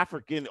in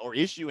African or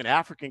issue in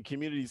African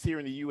communities here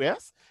in the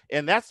US.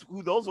 And that's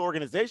who those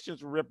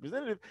organizations were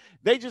representative.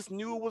 They just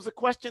knew it was a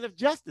question of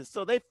justice.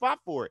 So they fought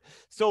for it.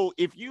 So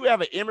if you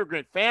have an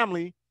immigrant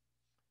family,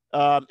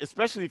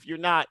 especially if you're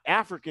not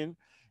African,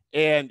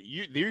 and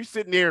you're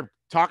sitting there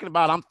talking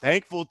about, I'm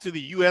thankful to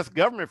the U.S.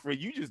 government for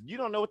you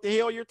don't know what the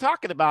hell you're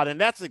talking about. And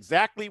that's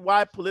exactly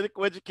why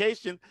political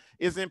education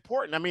is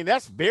important. I mean,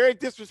 that's very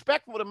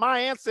disrespectful to my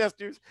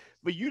ancestors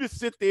for you to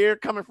sit there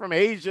coming from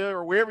Asia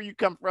or wherever you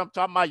come from,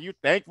 talking about you're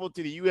thankful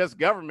to the U.S.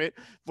 government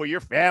for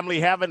your family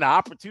having the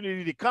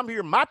opportunity to come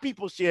here. My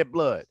people shed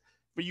blood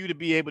for you to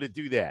be able to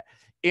do that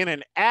in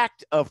an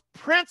act of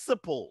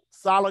principled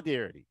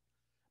solidarity.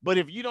 But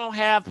if you don't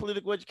have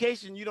political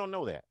education, you don't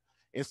know that.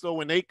 And so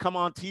when they come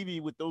on TV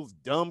with those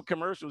dumb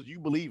commercials, you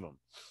believe them.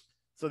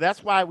 So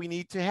that's why we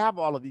need to have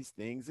all of these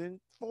things in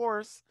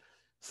force.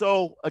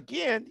 So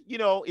again,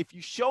 if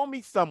you show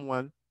me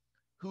someone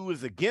who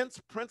is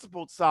against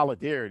principled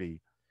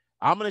solidarity,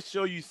 I'm going to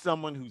show you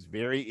someone who's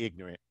very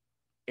ignorant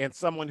and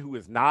someone who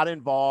is not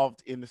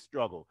involved in the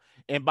struggle.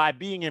 And by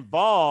being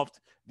involved,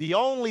 the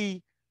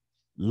only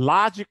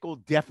logical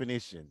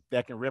definition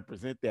that can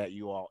represent that,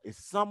 you all, is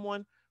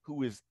someone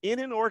who is in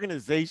an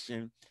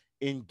organization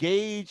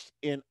engaged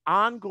in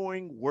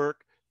ongoing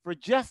work for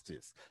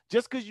justice.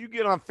 Just because you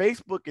get on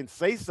Facebook and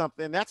say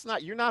something,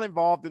 you're not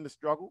involved in the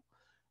struggle.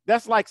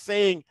 That's like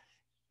saying,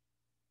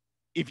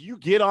 if you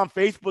get on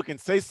Facebook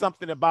and say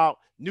something about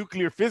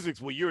nuclear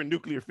physics, well, you're a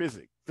nuclear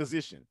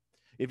physician.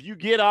 If you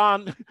get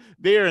on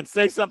there and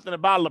say something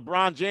about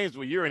LeBron James,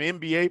 well, you're an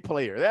NBA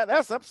player.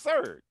 That's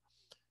absurd.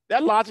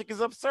 That logic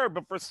is absurd.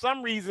 But for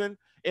some reason,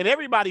 and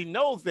everybody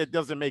knows that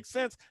doesn't make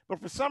sense, but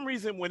for some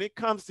reason, when it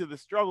comes to the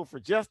struggle for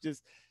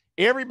justice,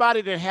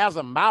 everybody that has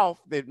a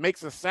mouth that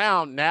makes a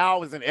sound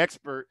now is an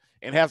expert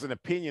and has an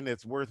opinion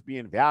that's worth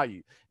being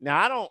valued.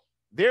 Now,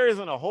 there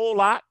isn't a whole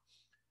lot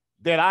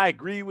that I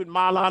agree with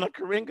Maulana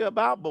Karenga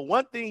about, but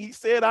one thing he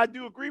said I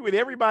do agree with: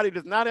 everybody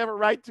does not have a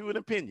right to an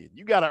opinion.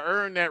 You got to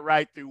earn that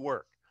right through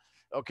work.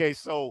 Okay,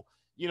 so,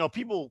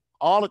 people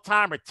all the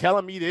time are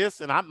telling me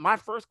this, and my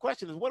first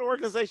question is, what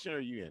organization are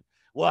you in?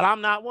 Well,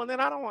 I'm not one. Then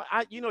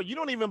you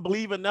don't even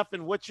believe enough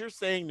in what you're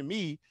saying to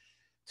me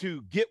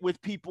to get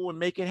with people and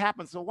make it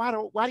happen. So why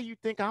do you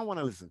think I want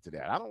to listen to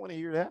that? I don't want to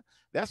hear that.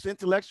 That's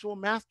intellectual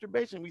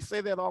masturbation. We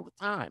say that all the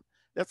time.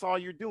 That's all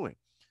you're doing.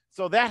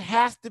 So that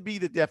has to be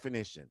the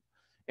definition.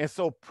 And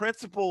so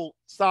principled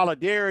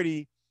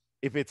solidarity,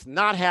 if it's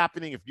not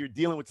happening, if you're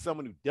dealing with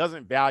someone who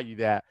doesn't value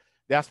that,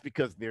 that's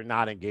because they're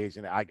not engaged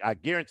in it. I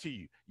guarantee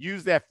you,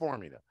 use that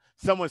formula.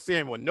 Someone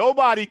saying, well,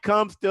 nobody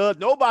comes to us,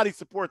 nobody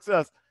supports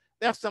us.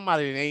 That's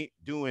somebody that ain't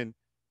doing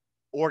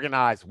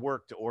organized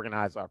work to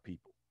organize our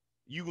people.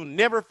 You will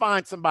never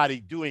find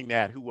somebody doing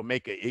that who will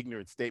make an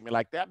ignorant statement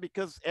like that,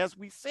 because, as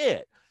we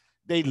said,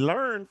 they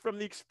learn from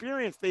the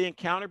experience. They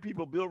encounter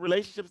people, build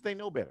relationships. They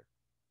know better,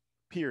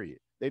 period.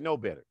 They know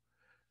better.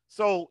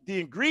 So the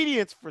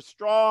ingredients for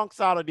strong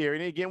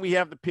solidarity, and again, we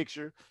have the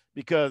picture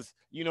because,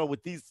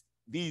 with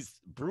these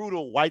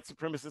brutal white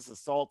supremacist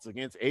assaults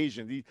against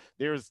Asians,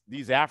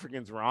 these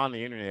Africans were on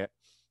the internet,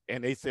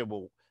 and they said,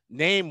 well,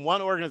 name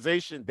one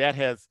organization that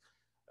has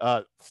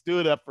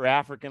stood up for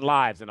African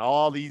lives. And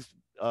all these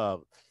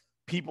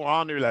people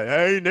on there like,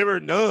 I ain't never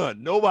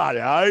none, nobody.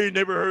 I ain't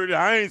never heard it.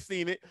 I ain't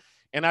seen it.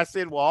 And I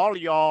said, well, all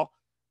of y'all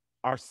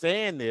are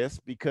saying this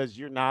because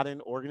you're not in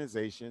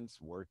organizations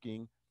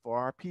working for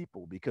our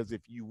people. Because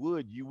if you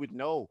would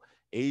know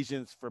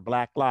Asians for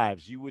Black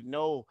Lives. You would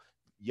know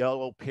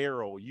Yellow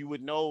Peril. You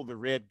would know the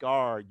Red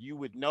Guard. You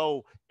would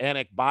know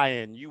Anik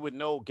Bayan. You would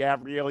know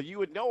Gabrielle. You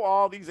would know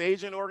all these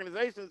Asian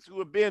organizations who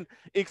have been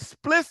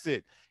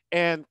explicit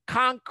and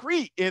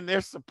concrete in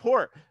their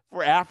support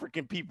for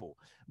African people.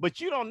 But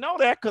you don't know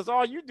that because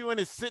all you're doing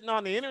is sitting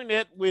on the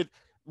internet with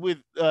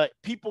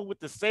people with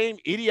the same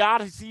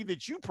idiocy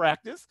that you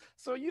practice.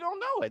 So you don't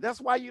know it. That's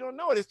why you don't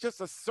know it. It's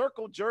just a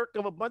circle jerk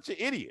of a bunch of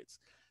idiots.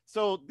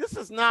 So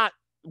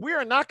we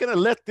are not going to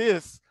let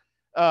this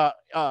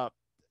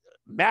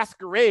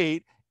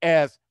masquerade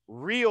as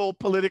real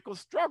political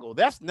struggle.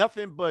 That's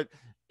nothing but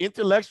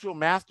intellectual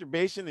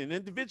masturbation and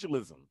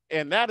individualism.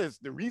 And that is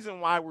the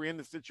reason why we're in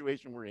the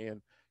situation we're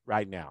in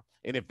right now.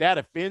 And if that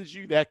offends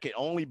you, that can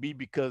only be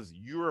because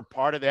you're a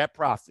part of that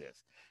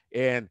process.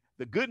 And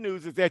the good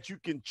news is that you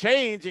can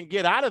change and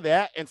get out of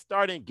that and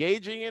start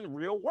engaging in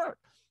real work.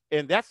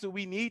 And that's what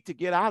we need to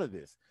get out of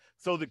this.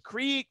 So the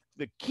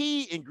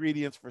key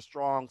ingredients for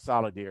strong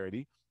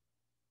solidarity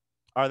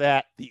are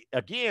that the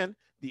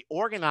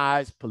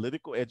organized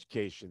political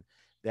education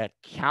that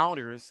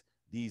counters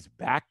these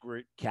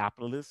backward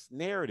capitalist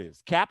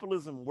narratives.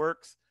 Capitalism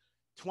works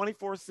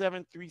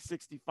 24/7,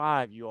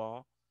 365, you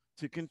all,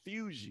 to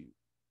confuse you.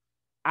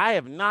 I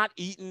have not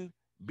eaten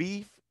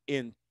beef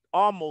in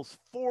almost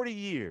 40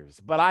 years,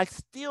 but I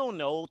still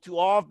know to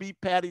all beef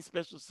patties,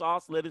 special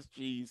sauce, lettuce,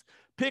 cheese,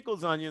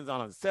 pickles, onions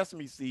on a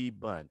sesame seed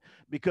bun,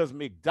 because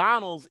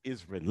McDonald's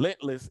is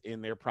relentless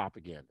in their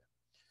propaganda.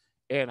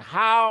 And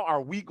how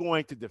are we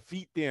going to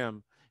defeat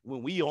them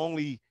when we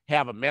only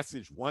have a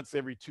message once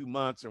every 2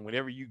 months or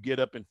whenever you get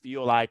up and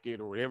feel like it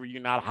or whenever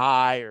you're not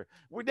high, or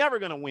we're never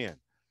going to win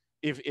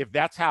if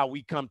that's how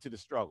we come to the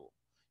struggle.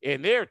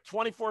 And they're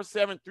 24/7,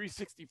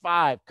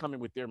 365 coming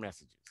with their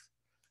messages.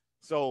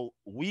 So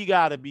we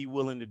got to be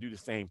willing to do the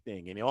same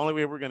thing. And the only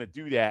way we're going to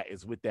do that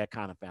is with that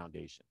kind of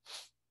foundation.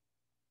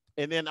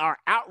 And then our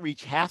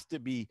outreach has to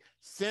be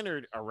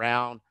centered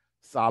around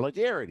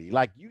solidarity.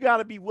 Like you got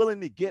to be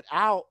willing to get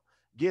out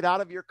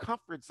of your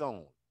comfort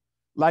zone.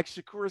 Like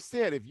Shakur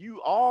said, if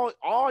you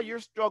all your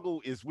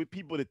struggle is with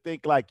people that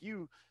think like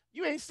you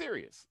ain't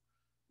serious.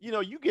 You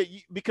know,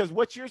 because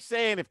what you're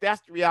saying, if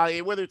that's the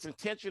reality, whether it's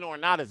intentional or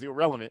not is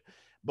irrelevant.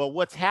 But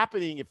what's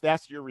happening, if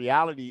that's your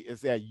reality,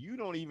 is that you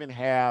don't even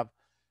have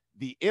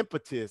the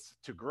impetus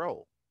to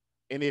grow.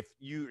 And if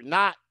you're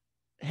not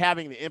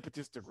having the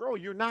impetus to grow,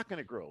 you're not going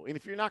to grow. And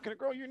if you're not going to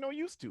grow, you're no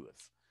use to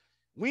us.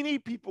 We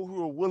need people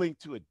who are willing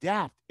to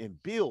adapt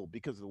and build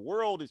because the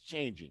world is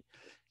changing.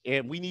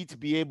 And we need to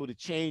be able to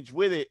change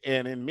with it.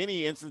 And in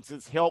many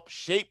instances, help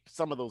shape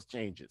some of those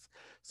changes.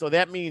 So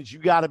that means you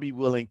got to be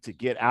willing to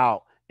get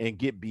out and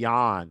get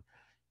beyond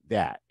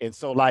that. And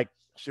so, like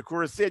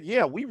Shakur said,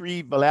 yeah, we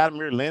read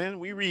Vladimir Lenin,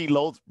 we read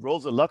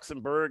Rosa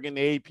Luxemburg and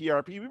the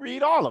APRP, we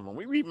read all of them.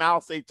 We read Mao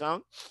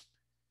Zedong.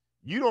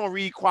 You don't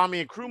read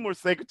Kwame Nkrumah,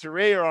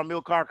 Secretary, or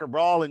Amilcar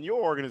Cabral in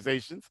your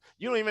organizations.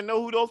 You don't even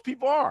know who those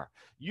people are.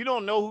 You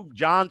don't know who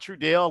John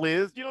Trudell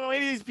is. You don't know who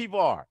any of these people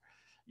are.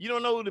 You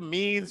don't know who the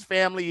Means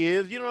family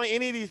is. You don't know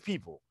any of these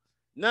people.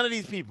 None of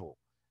these people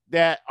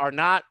that are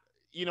not,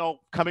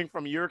 coming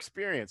from your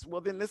experience.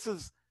 Well, then this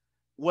is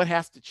what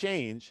has to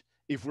change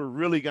if we're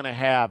really going to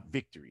have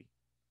victory.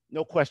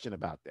 No question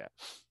about that.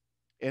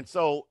 And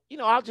so,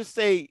 I'll just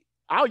say,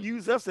 I'll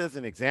use us as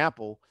an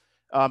example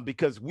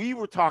because we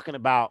were talking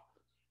about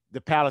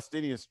the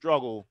Palestinian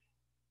struggle.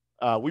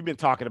 We've been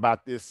talking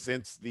about this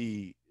since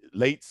the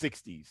late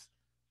 60s,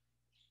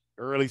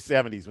 early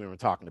 70s. We were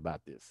talking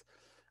about this.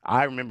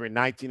 I remember in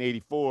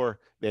 1984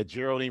 that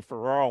Geraldine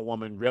Ferraro,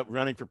 woman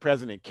running for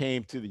president,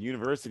 came to the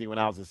university when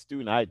I was a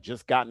student. I had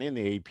just gotten in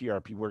the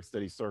APRP Work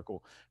Study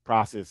Circle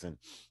process, and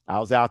I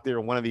was out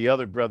there with one of the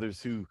other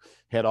brothers who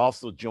had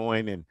also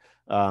joined, and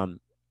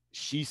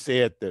she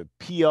said the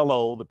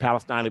PLO, the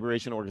Palestine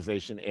Liberation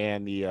Organization,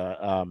 and the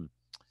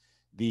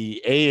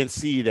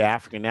ANC, the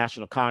African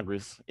National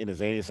Congress in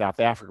Tanzania, South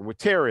Africa, were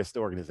terrorist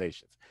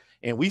organizations.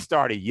 And we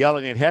started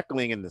yelling and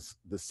heckling, and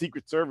the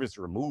Secret Service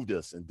removed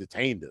us and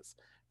detained us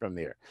from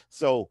there.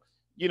 So,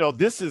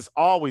 this has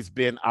always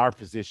been our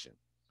position.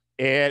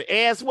 And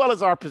as well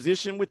as our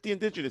position with the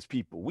indigenous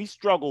people, we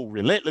struggle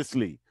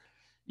relentlessly.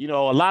 A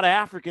lot of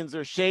Africans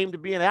are ashamed to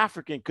be an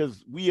African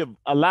because we have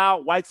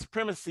allowed white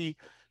supremacy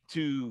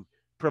to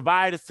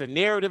provide us a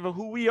narrative of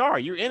who we are.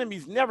 Your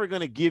enemy's never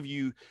going to give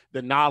you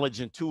the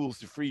knowledge and tools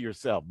to free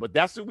yourself. But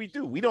that's what we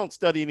do. We don't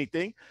study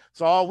anything.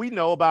 So all we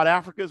know about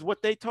Africa is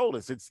what they told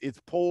us. It's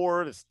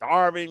poor, it's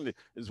starving,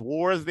 there's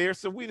wars there.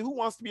 So who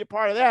wants to be a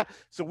part of that?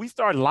 So we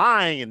start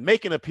lying and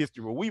making up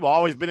history. Well, we've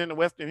always been in the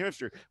Western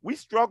Hemisphere. We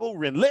struggle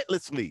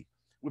relentlessly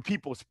with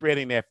people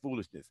spreading that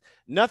foolishness.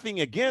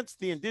 Nothing against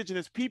the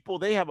indigenous people.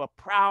 They have a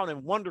proud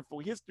and wonderful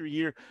history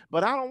here,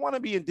 but I don't want to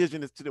be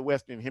indigenous to the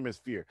Western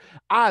Hemisphere.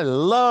 I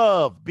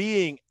love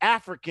being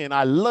African.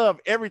 I love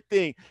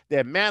everything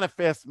that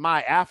manifests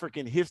my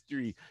African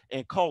history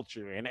and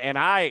culture. And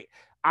I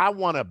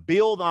want to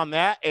build on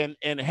that,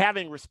 and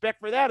having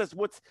respect for that is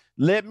what's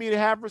led me to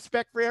have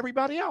respect for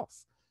everybody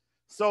else.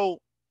 So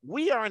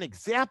we are an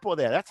example of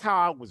that. That's how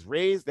I was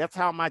raised. That's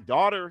how my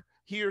daughter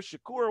here,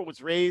 Shakur,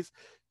 was raised,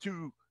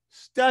 to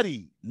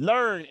study,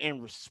 learn,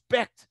 and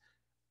respect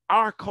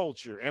our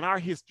culture and our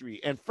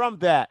history. And from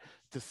that,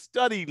 to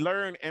study,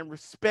 learn, and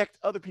respect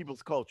other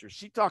people's culture.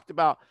 She talked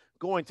about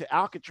going to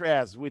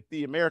Alcatraz with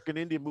the American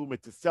Indian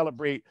movement to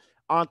celebrate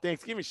on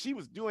Thanksgiving. She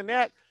was doing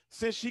that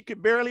since she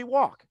could barely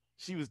walk.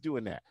 She was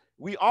doing that.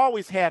 We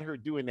always had her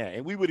doing that,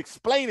 and we would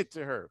explain it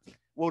to her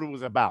what it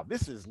was about.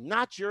 This is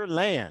not your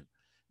land.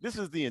 This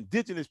is the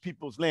indigenous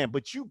people's land,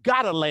 but you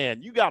got a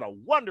land. You got a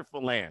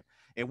wonderful land.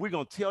 And we're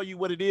going to tell you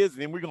what it is,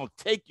 and then we're going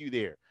to take you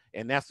there.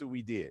 And that's what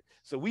we did.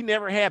 So we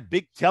never had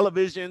big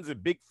televisions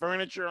and big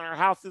furniture in our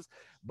houses,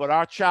 but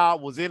our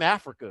child was in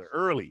Africa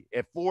early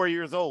at 4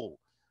 years old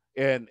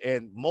and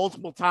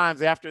multiple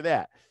times after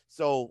that.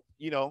 So,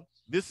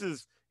 this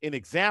is an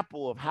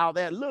example of how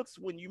that looks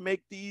when you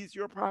make these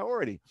your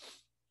priority.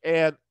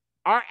 And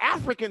our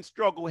African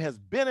struggle has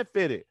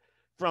benefited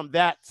from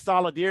that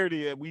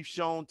solidarity that we've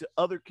shown to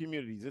other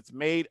communities. It's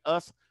made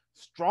us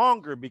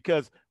stronger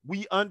because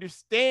we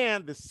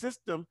understand the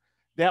system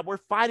that we're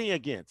fighting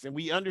against, and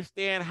we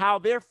understand how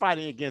they're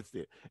fighting against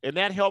it. And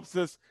that helps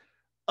us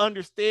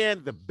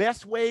understand the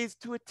best ways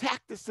to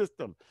attack the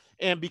system.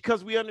 And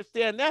because we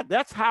understand that,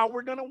 that's how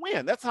we're going to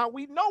win. That's how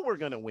we know we're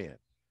going to win.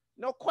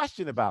 No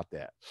question about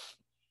that.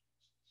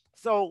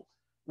 So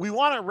we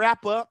want to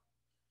wrap up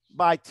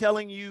by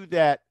telling you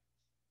that,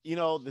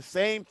 the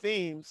same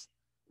themes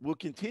will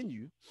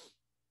continue,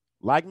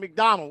 like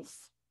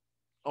McDonald's,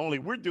 only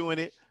we're doing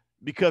it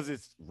because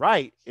it's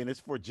right and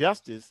it's for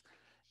justice.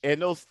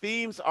 And those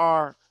themes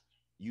are,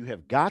 You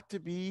have got to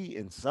be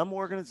in some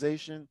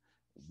organization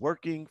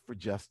working for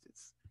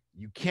justice.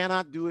 You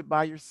cannot do it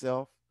by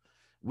yourself.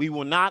 We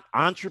will not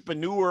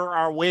entrepreneur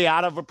our way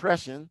out of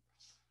oppression.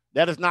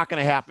 That is not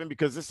going to happen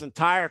because this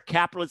entire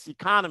capitalist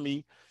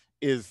economy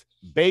is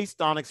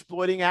based on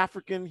exploiting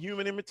African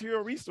human and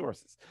material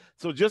resources.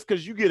 So just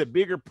because you get a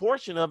bigger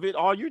portion of it,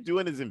 all you're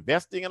doing is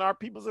investing in our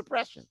people's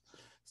oppression.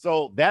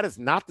 So that is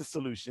not the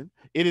solution.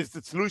 It is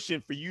the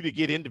solution for you to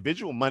get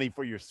individual money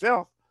for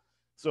yourself.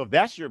 So if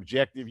that's your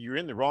objective, you're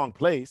in the wrong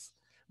place.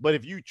 But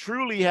if you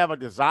truly have a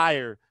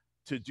desire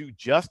to do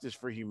justice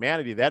for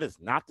humanity, that is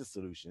not the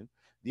solution.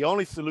 The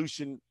only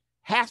solution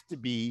has to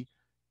be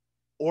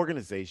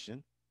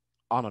organization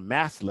on a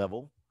mass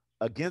level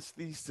against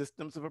these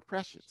systems of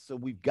oppression. So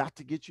we've got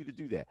to get you to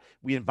do that.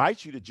 We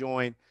invite you to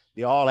join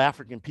the All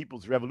African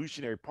People's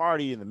Revolutionary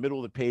Party in the middle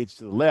of the page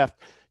to the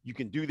left. You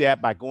can do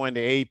that by going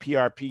to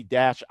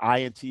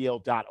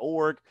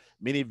aprp-intl.org.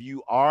 Many of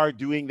you are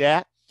doing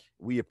that.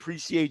 We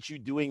appreciate you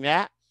doing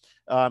that.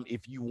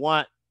 If you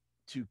want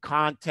to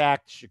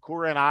contact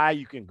Shakur and I,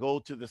 you can go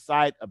to the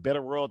site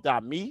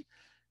abetterworld.me.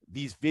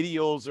 These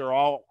videos are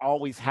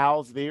always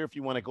housed there. If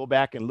you want to go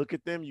back and look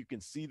at them, you can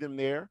see them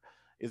there,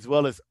 as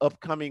well as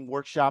upcoming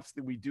workshops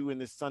that we do in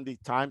this Sunday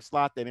time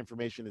slot. That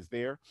information is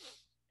there.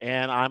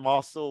 And I'm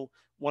also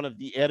one of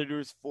the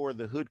editors for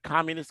the Hood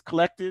Communist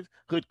Collective,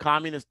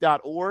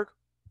 hoodcommunist.org.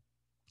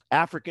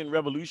 African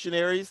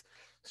revolutionaries.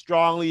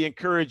 Strongly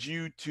encourage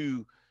you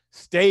to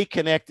stay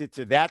connected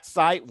to that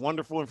site.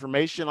 Wonderful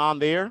information on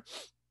there.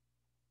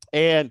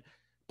 And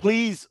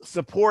please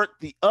support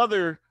the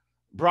other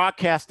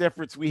broadcast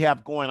efforts we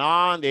have going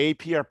on. The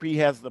APRP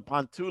has the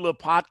Pantula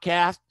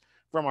podcast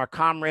from our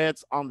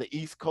comrades on the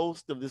East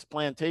Coast of this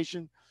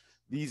plantation,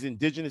 these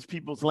indigenous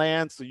people's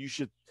lands. So you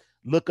should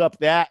look up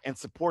that and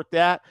support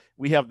that.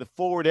 We have the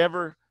Forward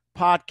Ever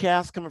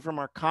podcast coming from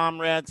our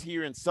comrades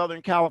here in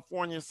Southern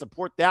California.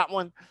 Support that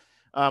one.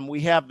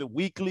 We have the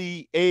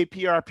weekly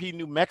APRP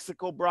New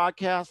Mexico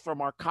broadcast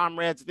from our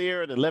comrades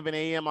there at 11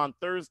 a.m. on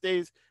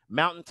Thursdays,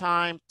 Mountain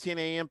Time, 10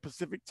 a.m.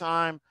 Pacific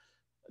Time,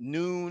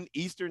 noon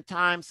Eastern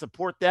Time.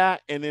 Support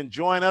that. And then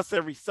join us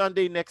every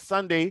Sunday. Next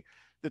Sunday,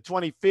 the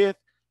 25th,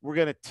 we're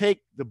going to take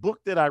the book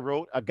that I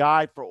wrote, A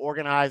Guide for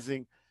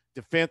Organizing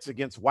Defense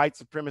Against White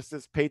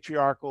Supremacist,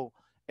 Patriarchal,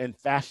 and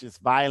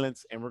Fascist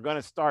Violence. And we're going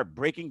to start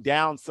breaking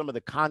down some of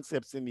the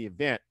concepts in the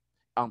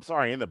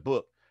in the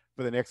book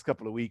for the next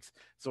couple of weeks.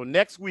 So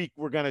next week,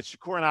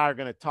 Shakur and I are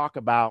going to talk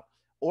about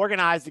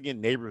organizing in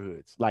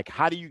neighborhoods. Like,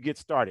 how do you get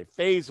started?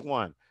 Phase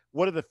one.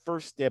 What are the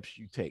first steps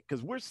you take?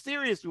 Because we're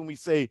serious when we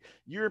say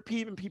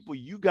European people,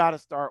 you got to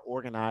start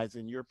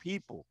organizing your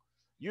people.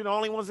 You're the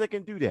only ones that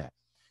can do that.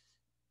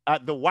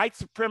 The white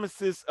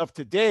supremacists of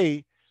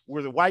today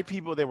were the white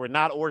people that were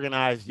not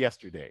organized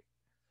yesterday.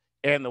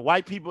 And the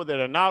white people that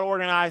are not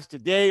organized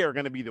today are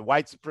going to be the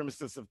white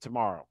supremacists of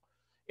tomorrow.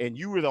 And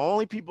you were the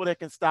only people that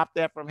can stop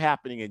that from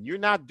happening. And you're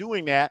not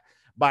doing that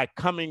by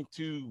coming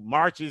to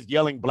marches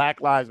yelling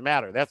Black Lives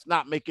Matter. That's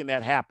not making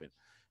that happen.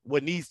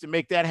 What needs to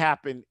make that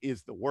happen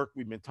is the work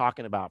we've been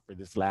talking about for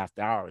this last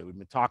hour, that we've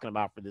been talking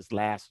about for this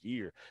last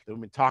year, that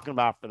we've been talking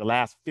about for the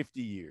last 50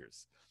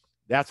 years.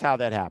 That's how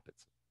that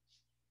happens.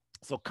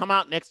 So come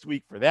out next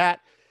week for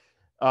that.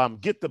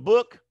 Get the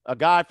book, A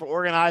Guide for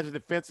Organizing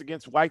Defense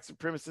Against White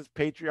Supremacist,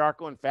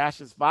 Patriarchal, and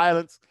Fascist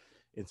Violence.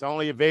 It's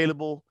only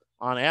available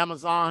on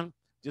Amazon,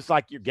 just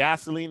like your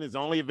gasoline is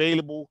only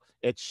available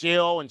at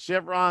Shell and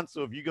Chevron.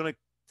 So if you're going to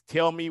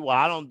tell me, well,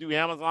 I don't do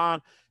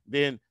Amazon,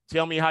 then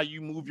tell me how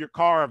you move your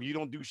car. If you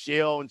don't do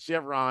Shell and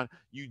Chevron,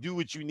 you do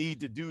what you need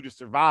to do to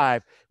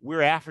survive.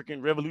 We're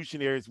African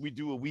revolutionaries. We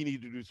do what we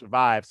need to do to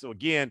survive. So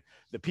again,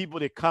 the people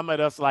that come at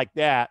us like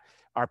that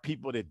are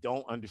people that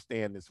don't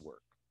understand this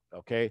work.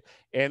 Okay.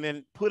 And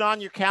then put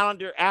on your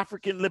calendar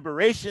African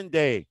Liberation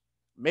Day,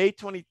 May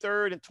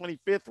 23rd and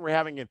 25th. We're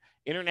having an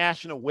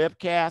international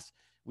webcast.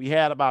 We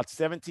had about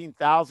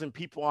 17,000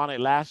 people on it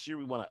last year.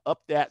 We want to up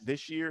that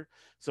this year.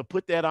 So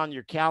put that on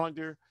your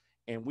calendar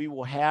and we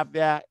will have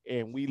that.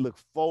 And we look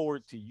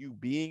forward to you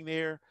being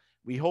there.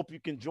 We hope you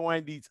can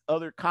join these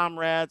other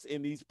comrades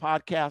in these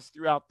podcasts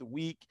throughout the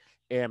week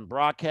and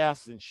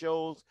broadcasts and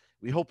shows.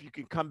 We hope you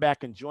can come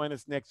back and join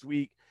us next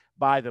week,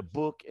 buy the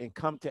book, and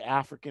come to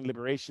African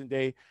Liberation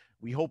Day.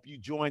 We hope you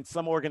join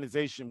some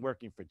organization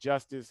working for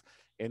justice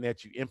and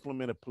that you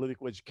implement a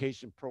political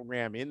education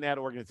program in that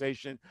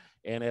organization.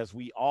 And as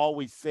we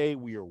always say,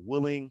 we are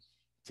willing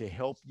to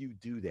help you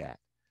do that.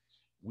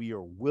 We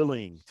are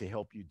willing to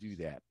help you do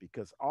that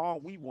because all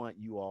we want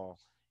you all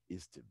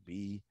is to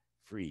be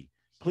free.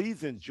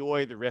 Please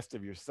enjoy the rest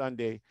of your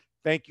Sunday.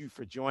 Thank you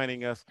for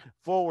joining us.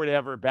 Forward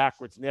ever,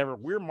 backwards never.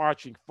 We're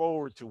marching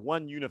forward to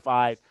one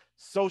unified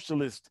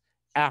socialist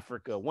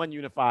Africa, one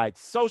unified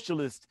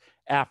socialist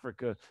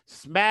Africa.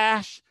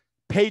 Smash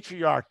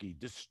patriarchy,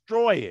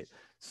 destroy it.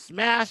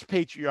 Smash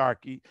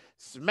patriarchy,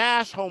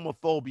 smash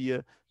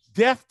homophobia,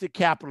 death to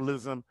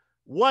capitalism,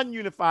 one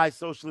unified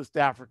socialist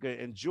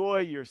Africa. Enjoy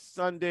your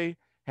Sunday.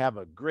 Have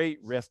a great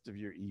rest of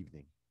your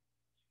evening.